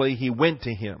Galilee, he went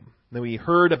to him. Now he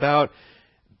heard about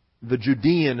the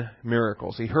Judean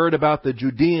miracles. He heard about the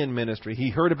Judean ministry. He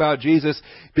heard about Jesus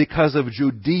because of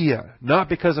Judea, not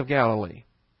because of Galilee.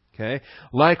 Okay?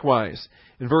 Likewise,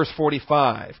 in verse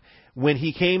 45, when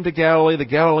he came to Galilee, the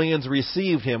Galileans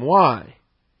received him. Why?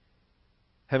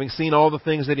 Having seen all the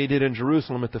things that he did in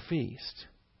Jerusalem at the feast.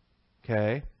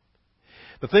 Okay?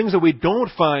 The things that we don't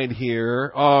find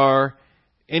here are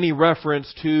any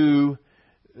reference to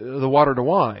the water to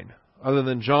wine, other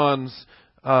than John's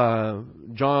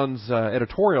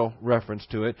editorial reference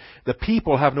to it. The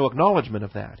people have no acknowledgement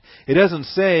of that. It doesn't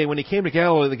say, when he came to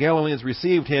Galilee, the Galileans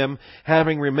received him,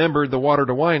 having remembered the water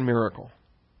to wine miracle.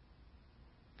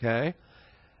 Okay?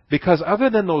 Because other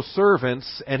than those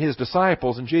servants and his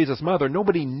disciples and Jesus' mother,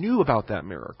 nobody knew about that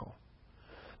miracle.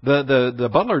 The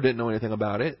butler didn't know anything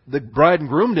about it. The bride and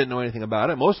groom didn't know anything about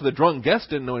it. Most of the drunk guests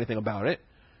didn't know anything about it.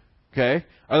 Okay?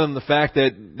 Other than the fact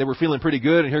that they were feeling pretty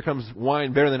good and here comes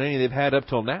wine better than any they've had up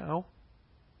till now.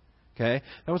 Okay?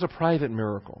 That was a private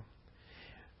miracle.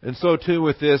 And so too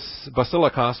with this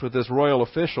basilikos, with this royal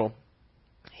official,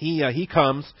 he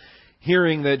comes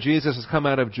hearing that Jesus has come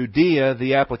out of Judea,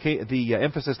 the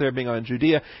emphasis there being on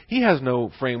Judea. He has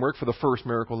no framework for the first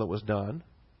miracle that was done.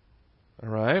 All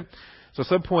right? So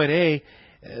subpoint A,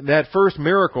 that first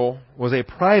miracle was a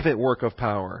private work of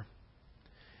power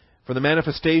for the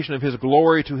manifestation of His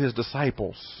glory to His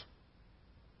disciples.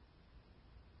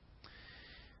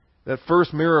 That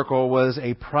first miracle was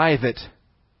a private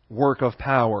work of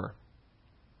power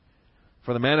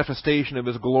for the manifestation of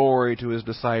His glory to His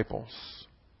disciples.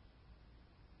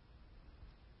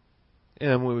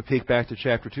 And when we peek back to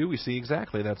chapter 2, we see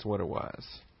exactly that's what it was.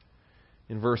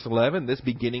 In verse 11, this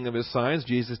beginning of His signs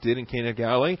Jesus did in Cana of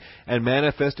Galilee and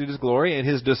manifested His glory, and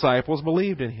His disciples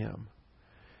believed in Him.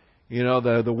 You know,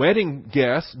 the wedding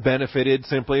guests benefited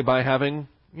simply by having,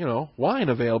 wine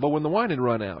available when the wine had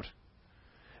run out.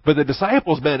 But the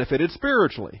disciples benefited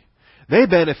spiritually. They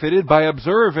benefited by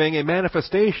observing a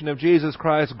manifestation of Jesus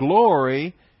Christ's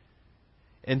glory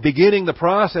and beginning the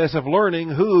process of learning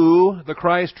who the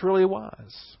Christ truly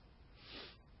was.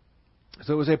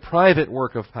 So it was a private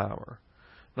work of power,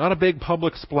 not a big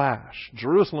public splash.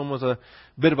 Jerusalem was a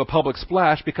bit of a public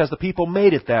splash because the people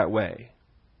made it that way.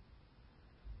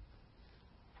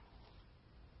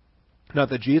 Not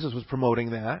that Jesus was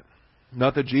promoting that.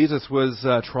 Not that Jesus was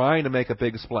trying to make a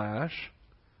big splash.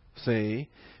 See?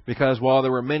 Because while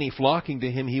there were many flocking to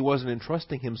Him, He wasn't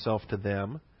entrusting Himself to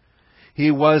them.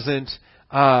 He wasn't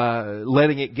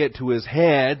letting it get to His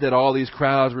head that all these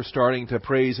crowds were starting to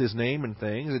praise His name and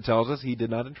things. It tells us He did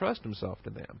not entrust Himself to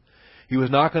them. He was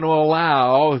not going to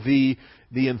allow the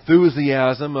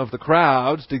enthusiasm of the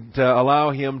crowds to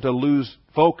allow Him to lose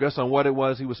focus on what it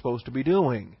was He was supposed to be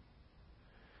doing.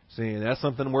 See, and that's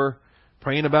something we're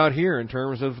praying about here in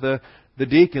terms of the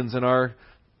deacons and our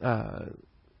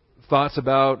thoughts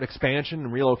about expansion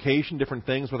and relocation, different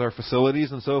things with our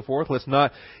facilities and so forth. Let's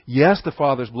not, yes, the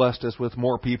Father's blessed us with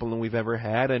more people than we've ever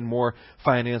had and more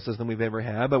finances than we've ever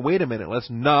had, but wait a minute, let's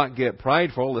not get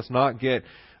prideful, let's not get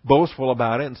boastful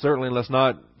about it, and certainly let's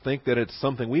not think that it's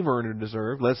something we've earned or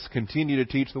deserved. Let's continue to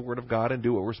teach the Word of God and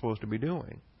do what we're supposed to be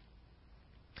doing.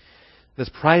 This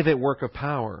private work of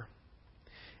power.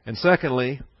 And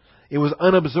secondly, it was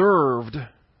unobserved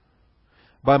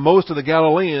by most of the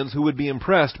Galileans who would be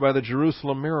impressed by the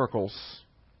Jerusalem miracles.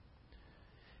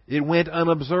 It went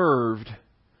unobserved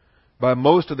by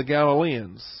most of the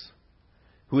Galileans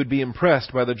who would be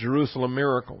impressed by the Jerusalem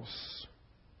miracles.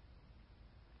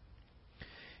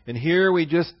 And here we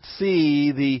just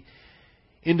see the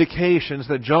indications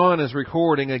that John is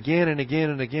recording again and again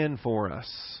and again for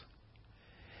us.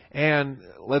 And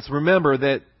let's remember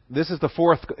that this is the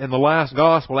fourth and the last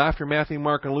gospel after Matthew,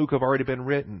 Mark, and Luke have already been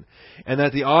written. And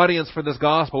that the audience for this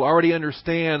gospel already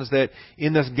understands that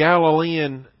in this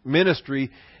Galilean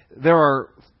ministry, there are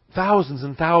thousands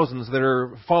and thousands that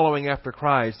are following after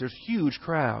Christ. There's huge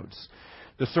crowds.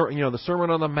 The Sermon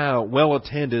on the Mount, well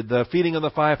attended, the feeding of the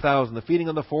 5,000, the feeding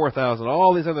of the 4,000,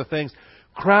 all these other things.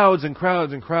 Crowds and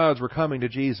crowds and crowds were coming to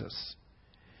Jesus.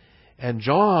 And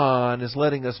John is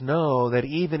letting us know that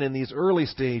even in these early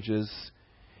stages,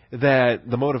 that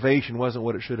the motivation wasn't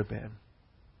what it should have been.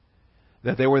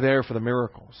 That they were there for the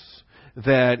miracles.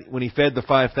 That when He fed the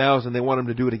 5,000, they wanted Him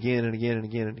to do it again and again and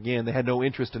again and again. They had no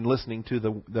interest in listening to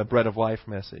the bread of life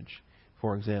message,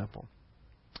 for example.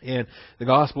 And the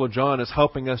Gospel of John is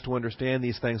helping us to understand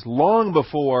these things long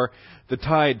before the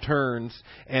tide turns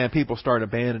and people start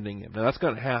abandoning Him. Now that's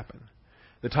going to happen.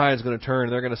 The tide's going to turn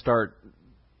and they're going to start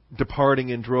departing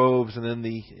in droves, and then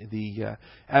the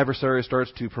adversary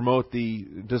starts to promote the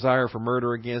desire for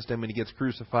murder against Him, and He gets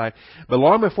crucified. But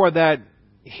long before that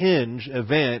hinge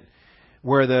event,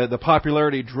 where the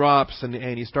popularity drops and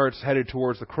He starts headed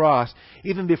towards the cross,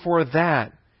 even before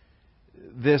that,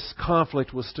 this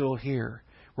conflict was still here,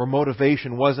 where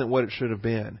motivation wasn't what it should have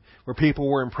been, where people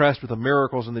were impressed with the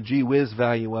miracles and the gee whiz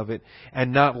value of it,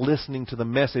 and not listening to the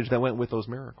message that went with those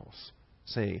miracles.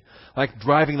 See, like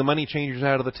driving the money changers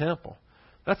out of the temple.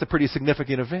 That's a pretty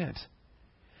significant event.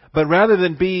 But rather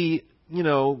than be,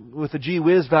 with the gee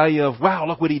whiz value of, wow,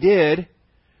 look what he did,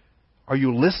 are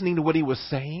you listening to what he was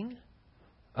saying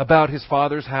about his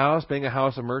Father's house being a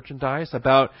house of merchandise,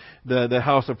 about the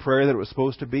house of prayer that it was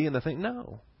supposed to be, and the thing?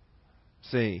 No.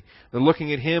 See, they're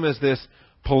looking at him as this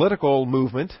political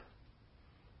movement,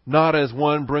 not as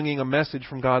one bringing a message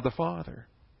from God the Father.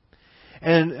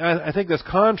 And I think this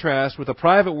contrast with the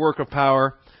private work of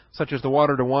power, such as the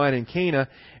water to wine in Cana,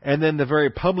 and then the very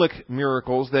public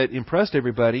miracles that impressed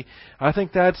everybody, I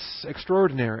think that's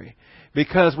extraordinary.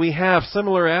 Because we have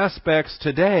similar aspects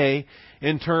today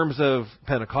in terms of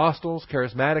Pentecostals,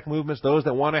 charismatic movements, those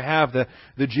that want to have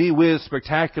the gee whiz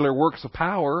spectacular works of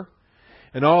power,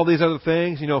 and all these other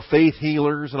things, faith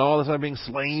healers and all this other being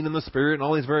slain in the Spirit and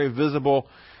all these very visible,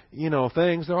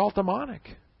 things, they're all demonic.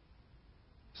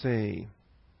 See,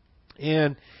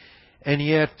 and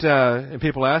yet, and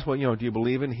people ask, well, do you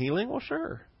believe in healing? Well,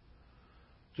 sure.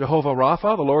 Jehovah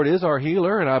Rapha, the Lord is our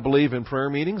healer, and I believe in prayer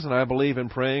meetings, and I believe in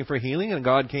praying for healing, and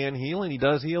God can heal, and He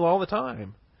does heal all the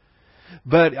time.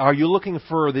 But are you looking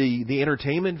for the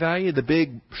entertainment value, the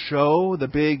big show, the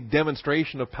big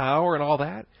demonstration of power and all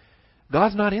that?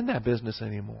 God's not in that business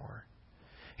anymore.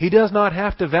 He does not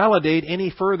have to validate any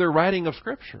further writing of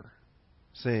Scripture.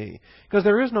 See, because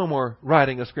there is no more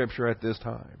writing of Scripture at this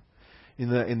time. In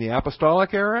the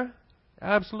apostolic era,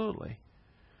 absolutely.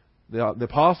 The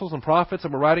apostles and prophets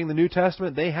that were writing the New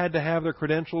Testament, they had to have their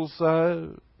credentials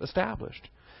established,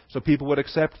 so people would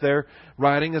accept their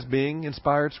writing as being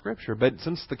inspired Scripture. But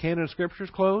since the canon of Scripture is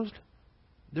closed,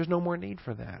 there's no more need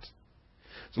for that.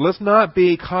 So let's not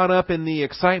be caught up in the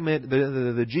excitement,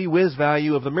 the gee whiz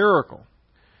value of the miracle,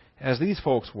 as these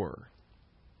folks were.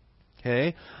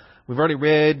 Okay? We've already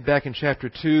read back in chapter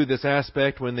 2 this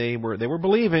aspect when they were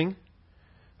believing,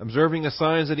 observing the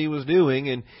signs that He was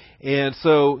doing, and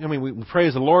so we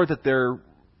praise the Lord that they're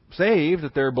saved,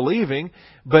 that they're believing,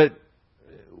 but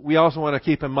we also want to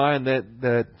keep in mind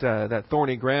that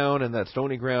thorny ground and that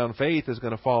stony ground faith is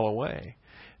going to fall away.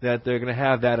 That they're going to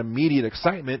have that immediate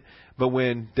excitement, but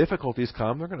when difficulties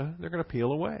come, they're going to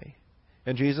peel away.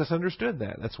 And Jesus understood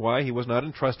that. That's why He was not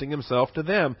entrusting Himself to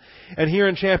them. And here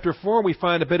in chapter 4, we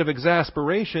find a bit of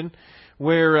exasperation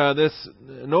where this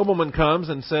nobleman comes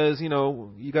and says,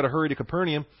 you got to hurry to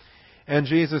Capernaum. And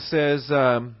Jesus says,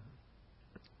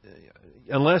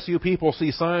 unless you people see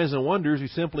signs and wonders, you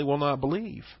simply will not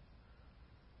believe.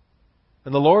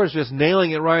 And the Lord is just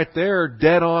nailing it right there,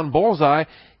 dead on bullseye.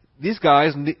 These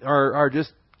guys are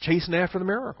just chasing after the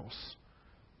miracles.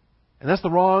 And that's the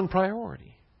wrong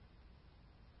priority.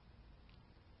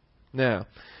 Now,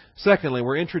 secondly,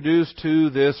 we're introduced to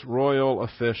this royal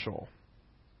official.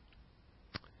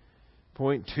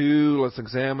 Point 2, let's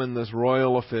examine this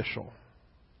royal official.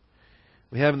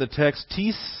 We have in the text,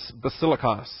 tis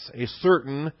basilikos, a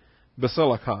certain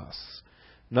basilikos.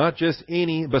 Not just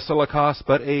any basilikos,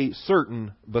 but a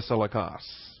certain basilikos.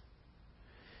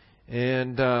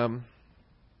 And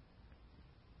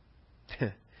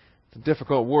it's a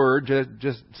difficult word,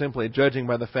 just simply judging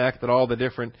by the fact that all the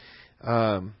different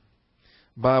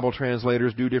Bible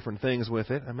translators do different things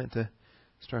with it. I meant to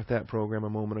start that program a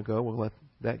moment ago. We'll let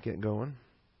that get going.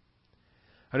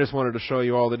 I just wanted to show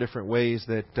you all the different ways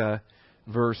that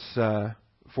verse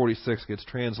 46 gets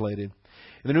translated.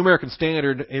 In the New American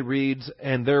Standard, it reads,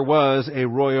 "And there was a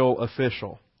royal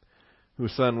official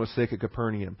whose son was sick at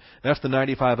Capernaum." That's the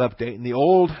 95 update. In the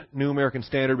old New American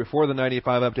Standard, before the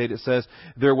 95 update, it says,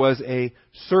 "There was a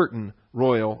certain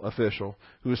royal official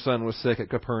whose son was sick at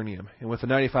Capernaum." And with the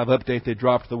 95 update, they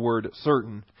dropped the word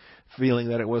certain, feeling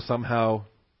that it was somehow,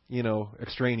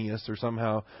 extraneous or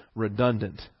somehow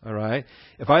redundant. All right?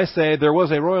 If I say there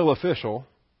was a royal official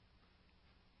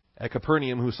at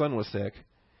Capernaum whose son was sick,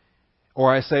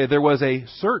 or I say there was a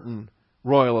certain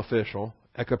royal official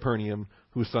at Capernaum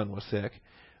whose son was sick,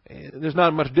 there's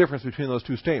not much difference between those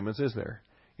two statements, is there?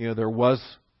 There was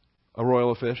a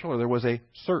royal official or there was a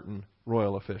certain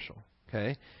royal official.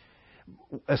 Okay?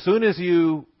 As soon as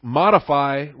you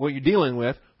modify what you're dealing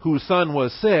with, whose son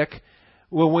was sick,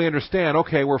 well, we understand,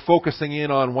 okay, we're focusing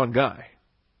in on one guy.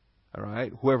 All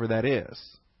right? Whoever that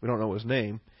is. We don't know his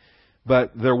name.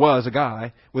 But there was a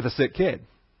guy with a sick kid.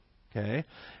 Okay?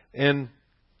 And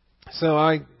so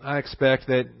I expect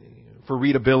that for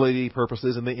readability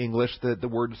purposes in the English, that the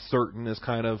word certain is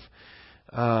kind of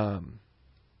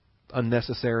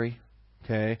unnecessary.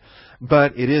 Okay?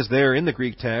 But it is there in the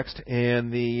Greek text,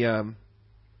 and the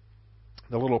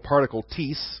little particle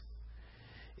tis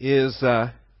is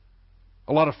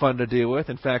a lot of fun to deal with.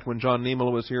 In fact, when John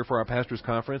Niemela was here for our pastor's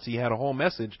conference, he had a whole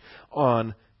message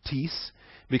on tis,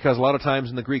 because a lot of times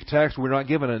in the Greek text we're not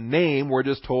given a name, we're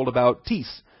just told about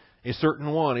tis. A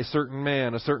certain one, a certain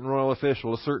man, a certain royal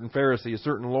official, a certain Pharisee, a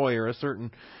certain lawyer, a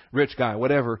certain rich guy,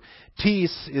 whatever.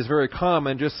 Tis is very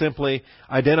common, just simply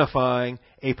identifying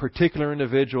a particular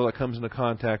individual that comes into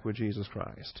contact with Jesus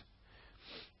Christ.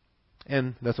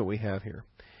 And that's what we have here.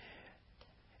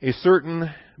 A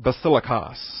certain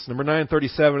basilikos. Number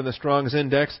 937 in the Strong's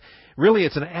Index. Really,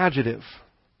 it's an adjective.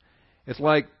 It's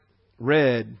like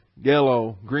red,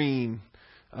 yellow, green,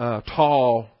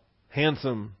 tall,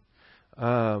 handsome,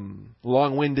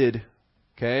 long-winded.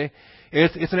 Okay,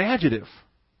 it's an adjective,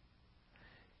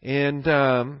 and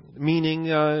meaning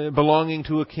belonging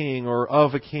to a king or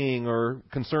of a king or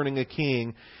concerning a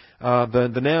king.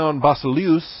 The noun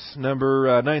basileus, number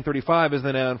 935, is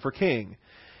the noun for king.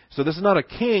 So this is not a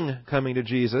king coming to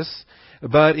Jesus,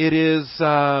 but it is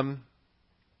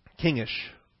kingish.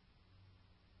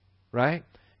 Right?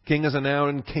 King is a noun,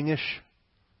 and kingish,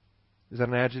 is that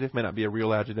an adjective? May not be a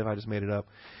real adjective, I just made it up.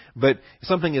 But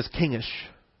something is kingish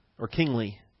or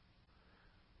kingly.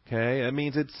 Okay? That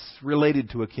means it's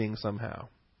related to a king somehow.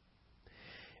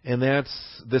 And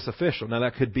that's this official. Now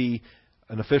that could be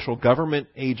an official government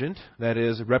agent, that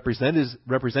is,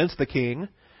 represents the king.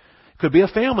 It could be a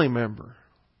family member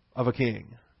of a king.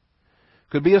 It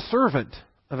could be a servant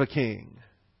of a king.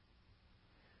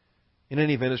 In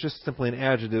any event, it's just simply an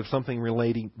adjective, something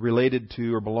related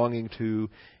to or belonging to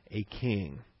a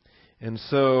king. And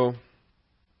so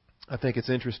I think it's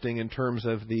interesting in terms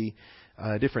of the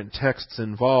different texts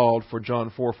involved for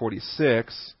John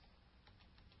 4:46.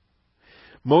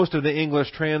 Most of the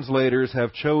English translators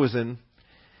have chosen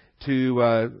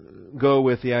to go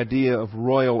with the idea of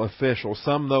royal official.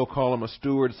 Some, though, call him a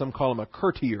steward. Some call him a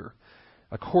courtier.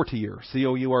 A courtier,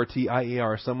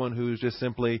 C-O-U-R-T-I-E-R, someone who just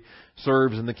simply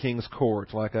serves in the king's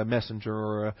court, like a messenger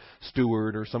or a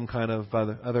steward or some kind of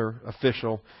other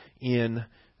official in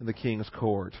the king's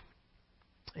court.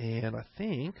 And I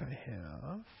think I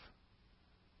have...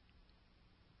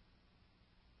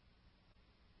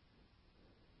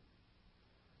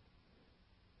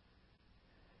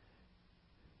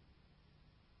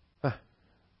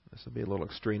 This will be a little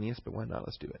extraneous, but why not?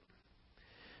 Let's do it.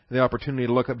 The opportunity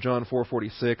to look up John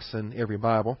 4:46 in every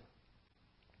Bible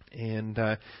and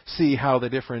see how the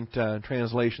different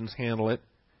translations handle it.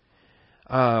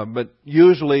 But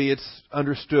usually it's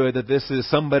understood that this is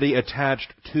somebody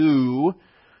attached to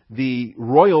the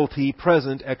royalty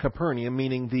present at Capernaum,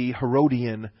 meaning the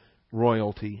Herodian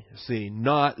royalty, see,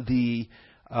 not the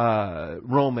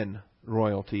Roman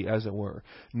royalty, as it were.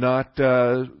 Not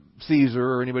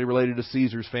Caesar or anybody related to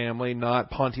Caesar's family, not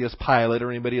Pontius Pilate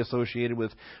or anybody associated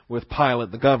with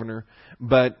Pilate, the governor,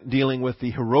 but dealing with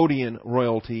the Herodian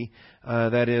royalty,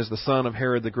 that is the son of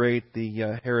Herod the Great,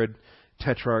 the Herod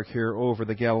Tetrarch here over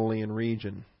the Galilean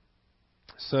region.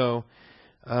 So,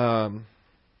 I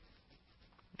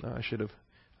should have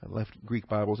left Greek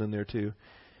Bibles in there too.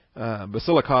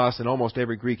 Basilikos in almost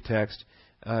every Greek text.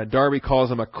 Darby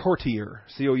calls him a courtier,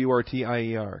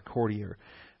 C-O-U-R-T-I-E-R, courtier.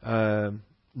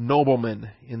 Nobleman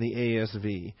in the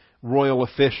ASV, royal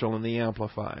official in the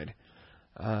Amplified.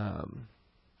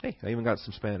 Hey, I even got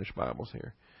some Spanish Bibles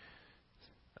here.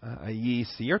 Allí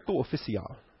cierto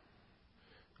oficial.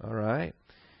 All right.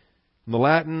 In the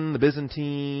Latin, the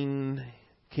Byzantine,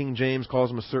 King James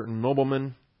calls him a certain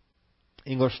nobleman.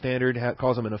 English Standard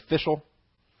calls him an official.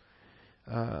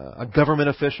 A government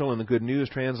official in the Good News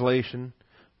translation.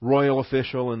 Royal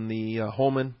official in the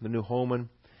Holman, the New Holman.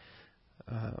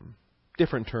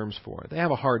 Different terms for it. They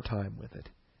have a hard time with it.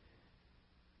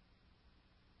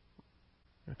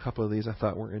 A couple of these I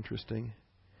thought were interesting.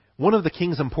 One of the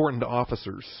king's important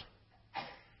officers.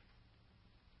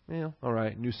 Well, all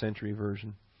right, New Century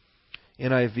Version.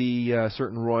 NIV,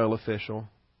 certain royal official.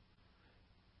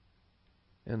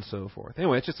 And so forth.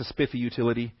 Anyway, it's just a spiffy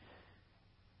utility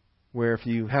where if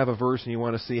you have a verse and you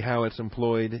want to see how it's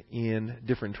employed in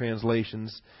different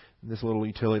translations, this little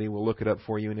utility will look it up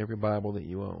for you in every Bible that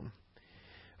you own.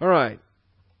 All right.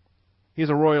 He's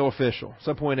a royal official.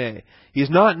 Subpoint A. He's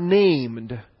not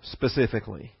named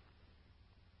specifically.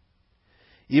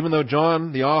 Even though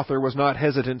John, the author, was not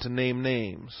hesitant to name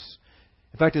names.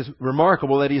 In fact, it's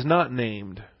remarkable that he's not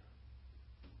named.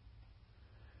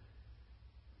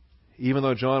 Even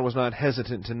though John was not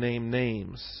hesitant to name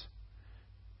names.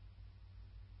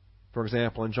 For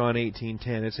example, in John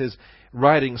 18:10, it's his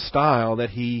writing style that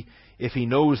if he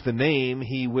knows the name,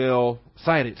 he will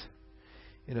cite it.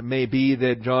 And it may be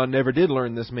that John never did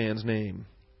learn this man's name.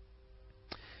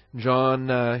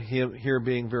 John, here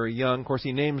being very young, of course,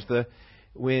 he names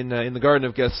when in the Garden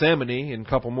of Gethsemane in a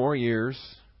couple more years.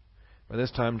 By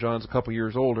this time, John's a couple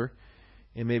years older,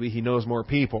 and maybe he knows more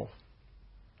people.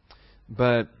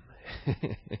 But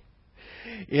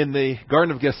in the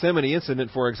Garden of Gethsemane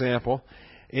incident, for example,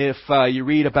 if you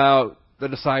read about the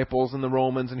disciples and the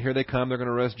Romans, and here they come, they're going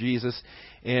to arrest Jesus,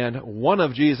 and one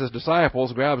of Jesus'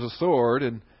 disciples grabs a sword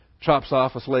and chops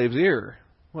off a slave's ear.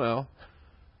 Well,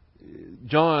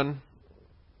 John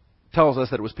tells us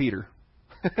that it was Peter.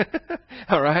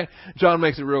 All right? John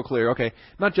makes it real clear. Okay,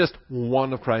 not just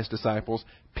one of Christ's disciples.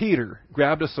 Peter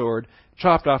grabbed a sword,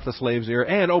 chopped off the slave's ear,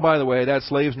 and, oh, by the way, that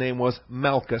slave's name was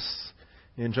Malchus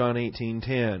in John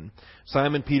 18:10.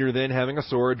 Simon Peter then, having a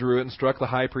sword, drew it and struck the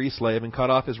high priest's slave and cut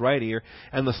off his right ear,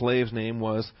 and the slave's name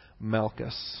was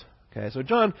Malchus. Okay, so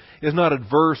John is not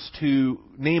adverse to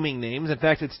naming names. In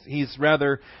fact, he's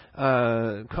rather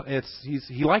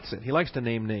he likes it. He likes to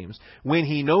name names when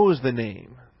he knows the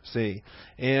name. See,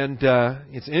 and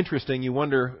it's interesting. You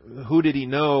wonder who did he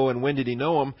know and when did he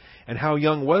know him, and how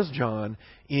young was John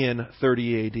in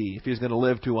 30 A.D. If he's going to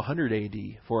live to 100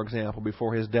 A.D., for example,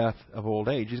 before his death of old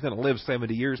age, he's going to live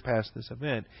 70 years past this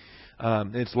event.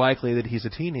 It's likely that he's a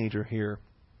teenager here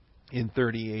in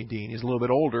 30 A.D. And he's a little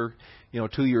bit older,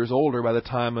 2 years older by the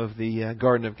time of the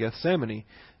Garden of Gethsemane,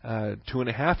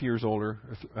 2.5 years older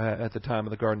at the time of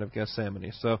the Garden of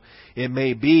Gethsemane. So it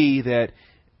may be that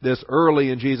this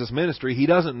early in Jesus' ministry, he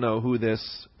doesn't know who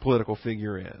this political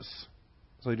figure is.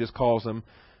 So he just calls him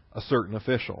a certain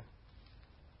official.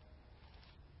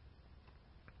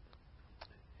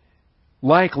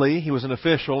 Likely, he was an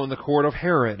official in the court of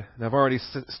Herod. And I've already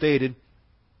stated,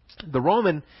 the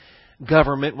Roman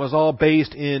government was all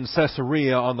based in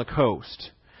Caesarea on the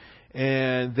coast.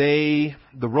 And the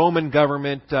Roman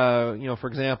government, for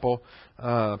example,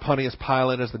 Pontius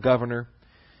Pilate as the governor,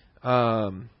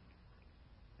 was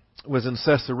in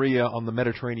Caesarea on the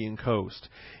Mediterranean coast.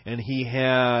 And he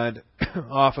had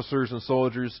officers and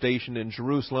soldiers stationed in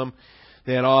Jerusalem.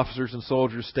 They had officers and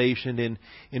soldiers stationed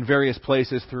in various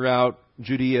places throughout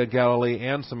Judea, Galilee,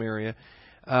 and Samaria.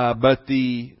 But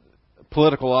the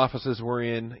political offices were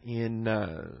in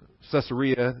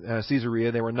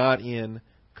Caesarea. They were not in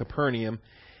Capernaum.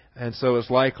 And so it's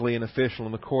likely an official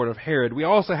in the court of Herod. We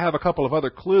also have a couple of other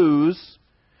clues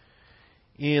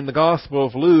in the Gospel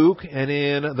of Luke and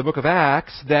in the book of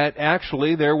Acts that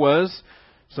actually there was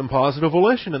some positive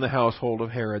volition in the household of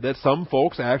Herod, that some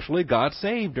folks actually got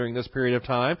saved during this period of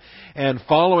time. And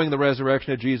following the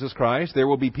resurrection of Jesus Christ, there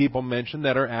will be people mentioned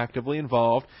that are actively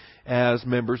involved as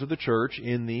members of the church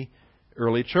in the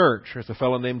early church. There's a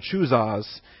fellow named Chuzas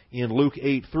in Luke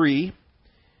 8:3,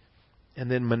 and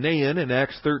then Manaen in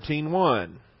Acts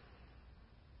 13:1.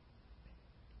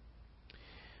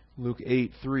 Luke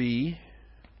 8:3.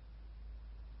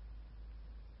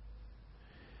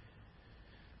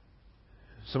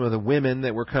 Some of the women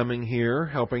that were coming here,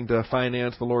 helping to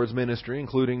finance the Lord's ministry,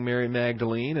 including Mary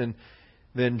Magdalene, and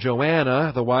then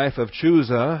Joanna, the wife of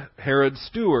Chuza, Herod's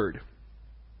steward,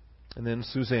 and then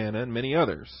Susanna, and many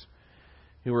others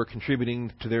who were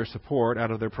contributing to their support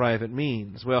out of their private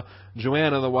means. Well,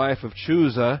 Joanna, the wife of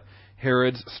Chuza,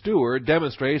 Herod's steward,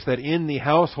 demonstrates that in the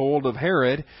household of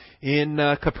Herod, in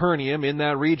Capernaum, in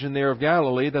that region there of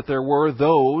Galilee, that there were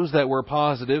those that were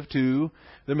positive to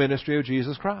the ministry of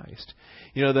Jesus Christ.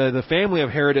 The family of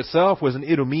Herod itself was an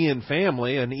Idumean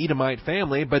family, an Edomite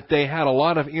family, but they had a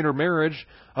lot of intermarriage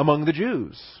among the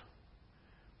Jews.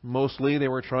 Mostly they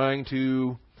were trying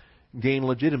to gain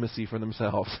legitimacy for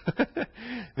themselves.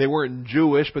 They weren't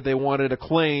Jewish, but they wanted a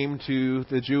claim to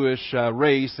the Jewish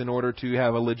race in order to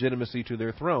have a legitimacy to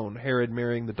their throne. Herod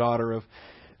marrying the daughter of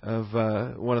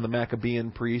one of the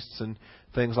Maccabean priests and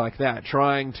things like that,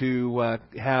 trying to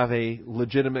have a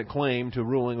legitimate claim to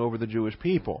ruling over the Jewish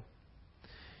people.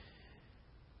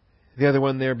 The other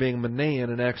one there being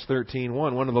Manaen in Acts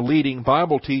 13:1, one of the leading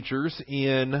Bible teachers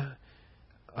in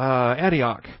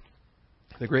Antioch,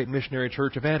 the great missionary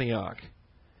church of Antioch.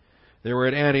 There were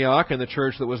at Antioch, in the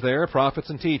church that was there, prophets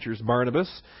and teachers,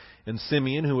 Barnabas and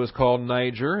Simeon, who was called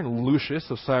Niger, and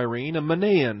Lucius of Cyrene, and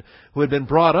Manaen, who had been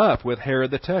brought up with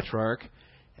Herod the Tetrarch,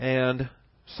 and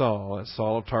Saul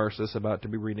of Tarsus, about to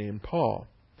be renamed Paul.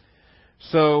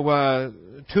 So,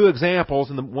 two examples,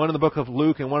 one in the book of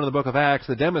Luke and one in the book of Acts,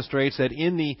 that demonstrates that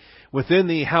within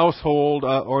the household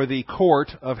or the court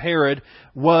of Herod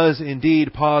was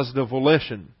indeed positive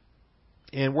volition.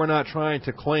 And we're not trying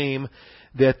to claim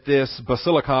that this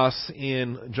Basilikos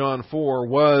in John 4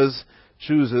 was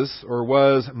Chuzas or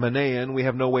was Manaen. We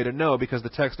have no way to know because the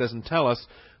text doesn't tell us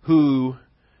who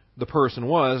the person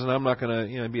was, and I'm not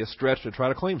going to be a stretch to try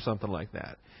to claim something like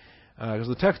that. Because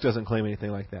the text doesn't claim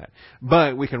anything like that.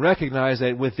 But we can recognize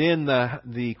that within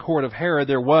the court of Herod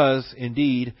there was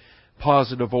indeed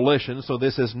positive volition, so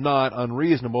this is not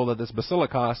unreasonable that this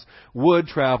Basilikos would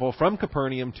travel from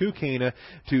Capernaum to Cana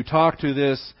to talk to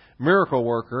this miracle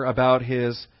worker about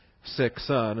his sick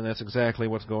son, and that's exactly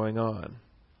what's going on.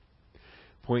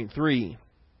 Point 3.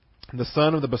 The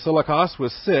son of the Basilikos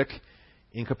was sick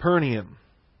in Capernaum.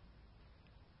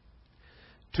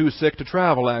 Too sick to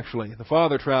travel, actually. The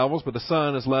father travels, but the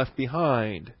son is left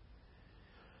behind.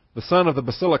 The son of the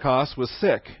Basilikos was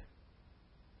sick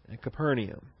at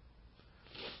Capernaum.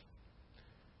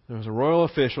 There was a royal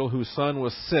official whose son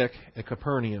was sick at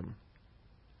Capernaum.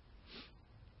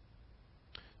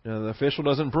 Now, the official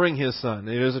doesn't bring his son.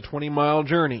 It is a 20-mile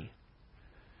journey.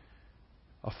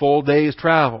 A full day's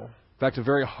travel. In fact, a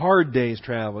very hard day's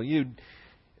travel.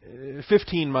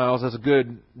 15 miles is a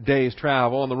good day's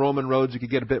travel. On the Roman roads, you could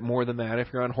get a bit more than that if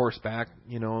you're on horseback.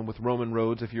 And with Roman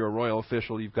roads, if you're a royal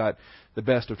official, you've got the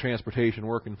best of transportation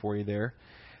working for you there.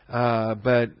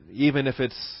 But even if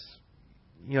it's,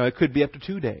 it could be up to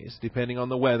 2 days, depending on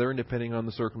the weather and depending on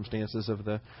the circumstances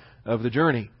of the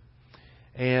journey.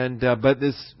 But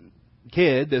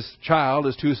this child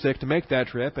is too sick to make that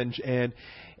trip, and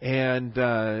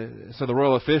so the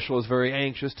royal official is very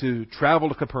anxious to travel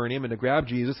to Capernaum and to grab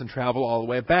Jesus and travel all the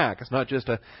way back. It's not just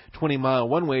a 20-mile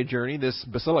one-way journey. This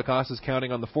Basilikos is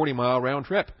counting on the 40-mile round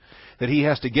trip that he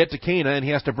has to get to Cana, and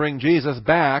he has to bring Jesus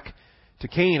back to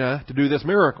Cana to do this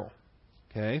miracle.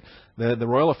 Okay, the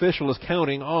royal official is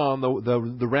counting on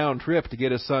the round trip to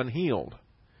get his son healed.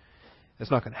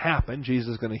 It's not going to happen.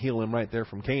 Jesus is going to heal him right there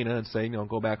from Cana and say,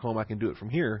 go back home, I can do it from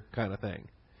here, kind of thing.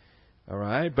 All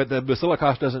right? But the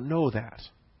Basilikos doesn't know that.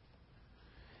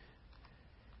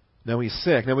 Now he's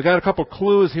sick. Now we got a couple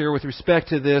clues here with respect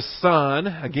to this son.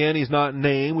 Again, he's not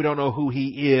named. We don't know who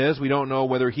he is. We don't know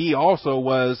whether he also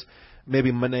was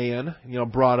maybe Manaen,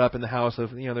 brought up in the house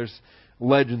of, there's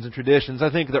legends and traditions.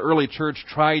 I think the early church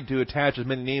tried to attach as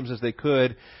many names as they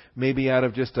could, maybe out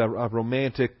of just a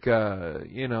romantic, kind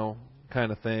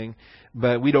of thing.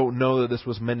 But we don't know that this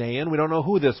was Manaen. We don't know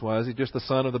who this was. He's just the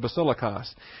son of the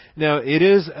Basilikos. Now,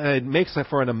 it makes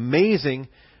for an amazing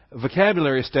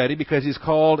vocabulary study because he's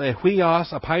called a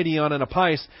huios, a paidion, and a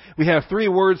pais. We have 3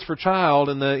 words for child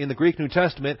in the Greek New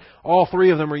Testament. All 3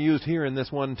 of them are used here in this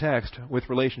one text with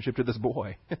relationship to this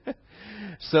boy.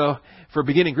 So, for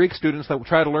beginning Greek students that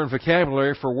try to learn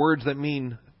vocabulary for words that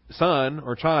mean son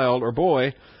or child or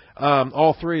boy,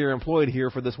 all 3 are employed here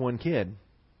for this one kid.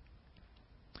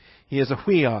 He is a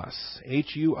huios,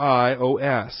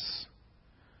 Huios.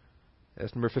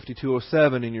 That's number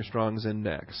 5207 in your Strong's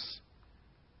Index.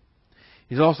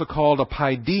 He's also called a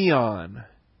paidion,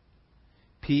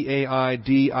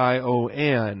 P-A-I-D-I-O-N.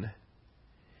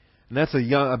 And that's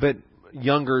a bit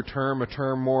younger term, a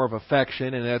term more of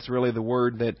affection, and that's really the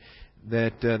word that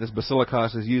this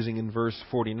Basilikos is using in verse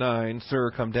 49.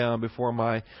 Sir, come down before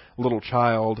my little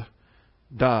child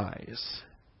dies.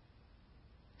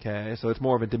 Okay, so it's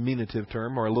more of a diminutive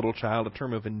term, or a little child, a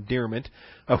term of endearment.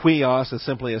 A huios is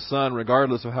simply a son,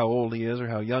 regardless of how old he is or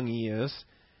how young he is.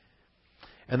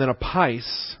 And then a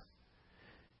pais,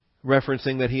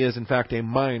 referencing that he is in fact a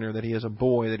minor, that he is a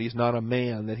boy, that he's not a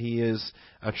man, that he is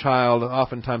a child.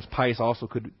 Oftentimes pais also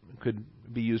could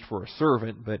be used for a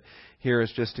servant, but here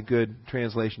is just a good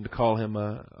translation to call him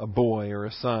a boy or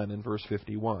a son in verse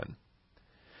 51.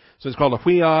 So he's called a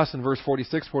huios in verse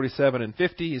 46, 47, and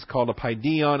 50. He's called a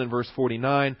paidion in verse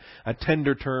 49, a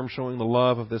tender term showing the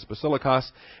love of this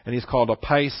Basilikos. And he's called a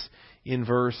pais in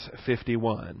verse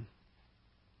 51.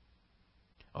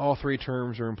 All 3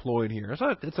 terms are employed here.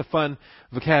 So it's a fun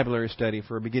vocabulary study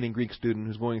for a beginning Greek student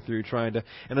who's going through trying to...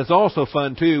 And it's also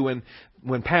fun, too,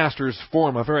 when pastors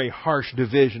form a very harsh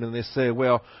division and they say,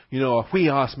 well, a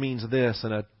huios means this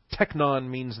and a teknon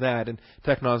means that, and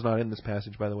teknon's not in this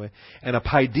passage, by the way, and a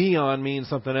paidion means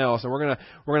something else, and we're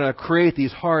gonna create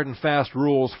these hard and fast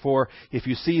rules for if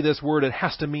you see this word, it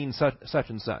has to mean such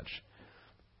and such.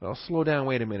 Well, slow down,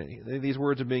 wait a minute. These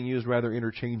words are being used rather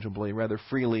interchangeably, rather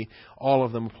freely, all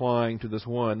of them applying to this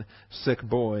one sick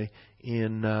boy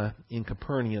in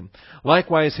Capernaum.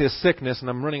 Likewise, his sickness, and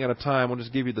I'm running out of time, I'll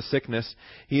just give you the sickness.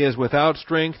 He is without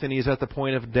strength and he's at the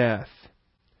point of death.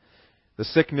 The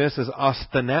sickness is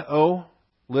astheneo,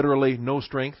 literally no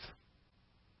strength.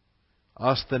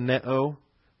 Astheneo,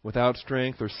 without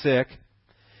strength or sick.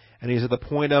 And he's at the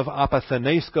point of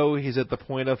apathenesko, he's at the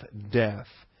point of death.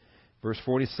 Verse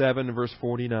 47 and verse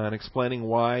 49, explaining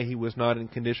why he was not in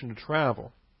condition to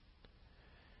travel.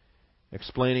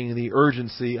 Explaining the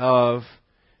urgency of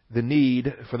the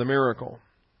need for the miracle.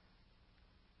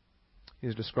 He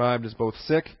is described as both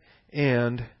sick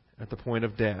and at the point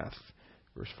of death.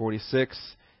 Verse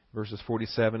 46, verses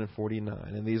 47 and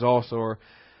 49. And these also are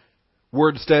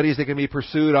word studies that can be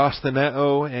pursued,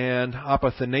 astheneo and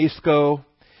apathenesko,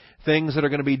 things that are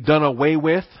going to be done away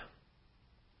with.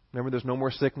 Remember, there's no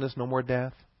more sickness, no more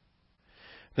death.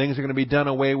 Things are going to be done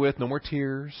away with, no more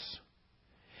tears.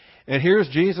 And here's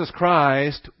Jesus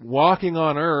Christ walking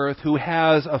on earth who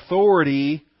has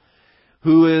authority,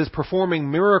 who is performing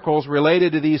miracles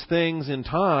related to these things in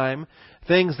time,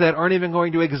 things that aren't even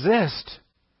going to exist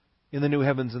in the new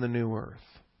heavens and the new earth.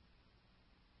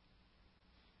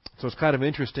 So it's kind of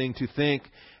interesting to think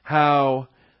how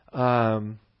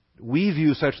we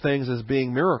view such things as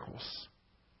being miracles,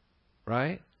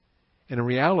 right? And in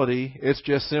reality, it's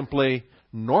just simply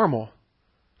normal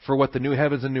for what the new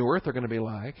heavens and new earth are going to be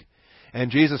like. And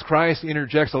Jesus Christ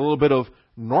interjects a little bit of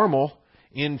normal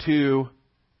into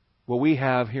what we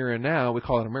have here and now. We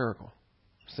call it a miracle.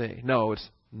 See, no, it's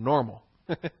normal.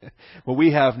 What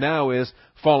we have now is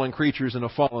fallen creatures in a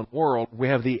fallen world. We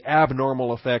have the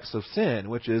abnormal effects of sin,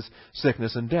 which is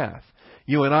sickness and death.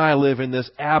 You and I live in this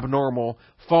abnormal,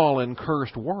 fallen,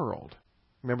 cursed world.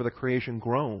 Remember, the creation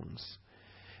groans.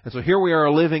 And so here we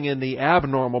are living in the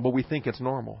abnormal, but we think it's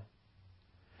normal.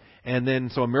 And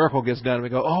then so a miracle gets done and we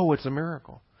go, oh, it's a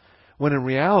miracle. When in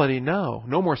reality, no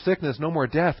more sickness, no more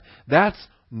death. That's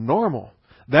normal.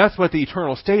 That's what the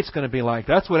eternal state's going to be like.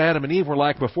 That's what Adam and Eve were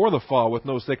like before the fall, with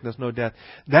no sickness, no death.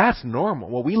 That's normal.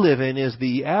 What we live in is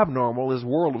the abnormal, is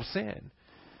world of sin.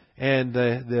 And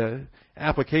the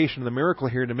application of the miracle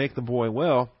here to make the boy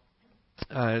well,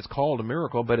 it's called a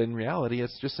miracle, but in reality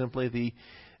it's just simply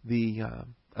the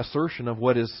assertion of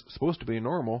what is supposed to be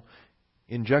normal,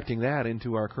 injecting that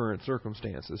into our current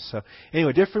circumstances. So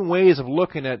anyway, different ways of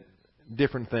looking at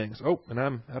different things. Oh, and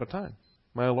I'm out of time.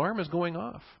 My alarm is going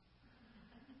off.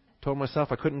 Told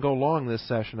myself I couldn't go long this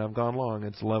session. I've gone long.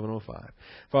 It's 11:05.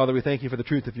 Father, we thank you for the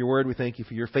truth of your word. We thank you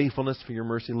for your faithfulness, for your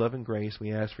mercy, love, and grace.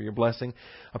 We ask for your blessing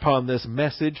upon this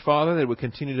message, Father, that it would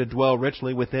continue to dwell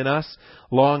richly within us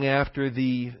long after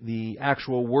the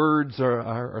actual words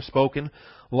are spoken,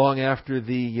 long after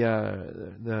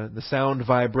the sound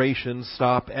vibrations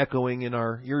stop echoing in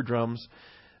our eardrums.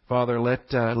 Father, let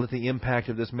the impact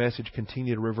of this message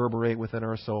continue to reverberate within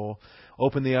our soul.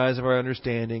 Open the eyes of our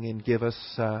understanding and give us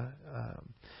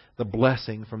the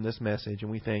blessing from this message.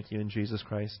 And we thank you in Jesus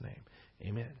Christ's name.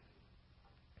 Amen.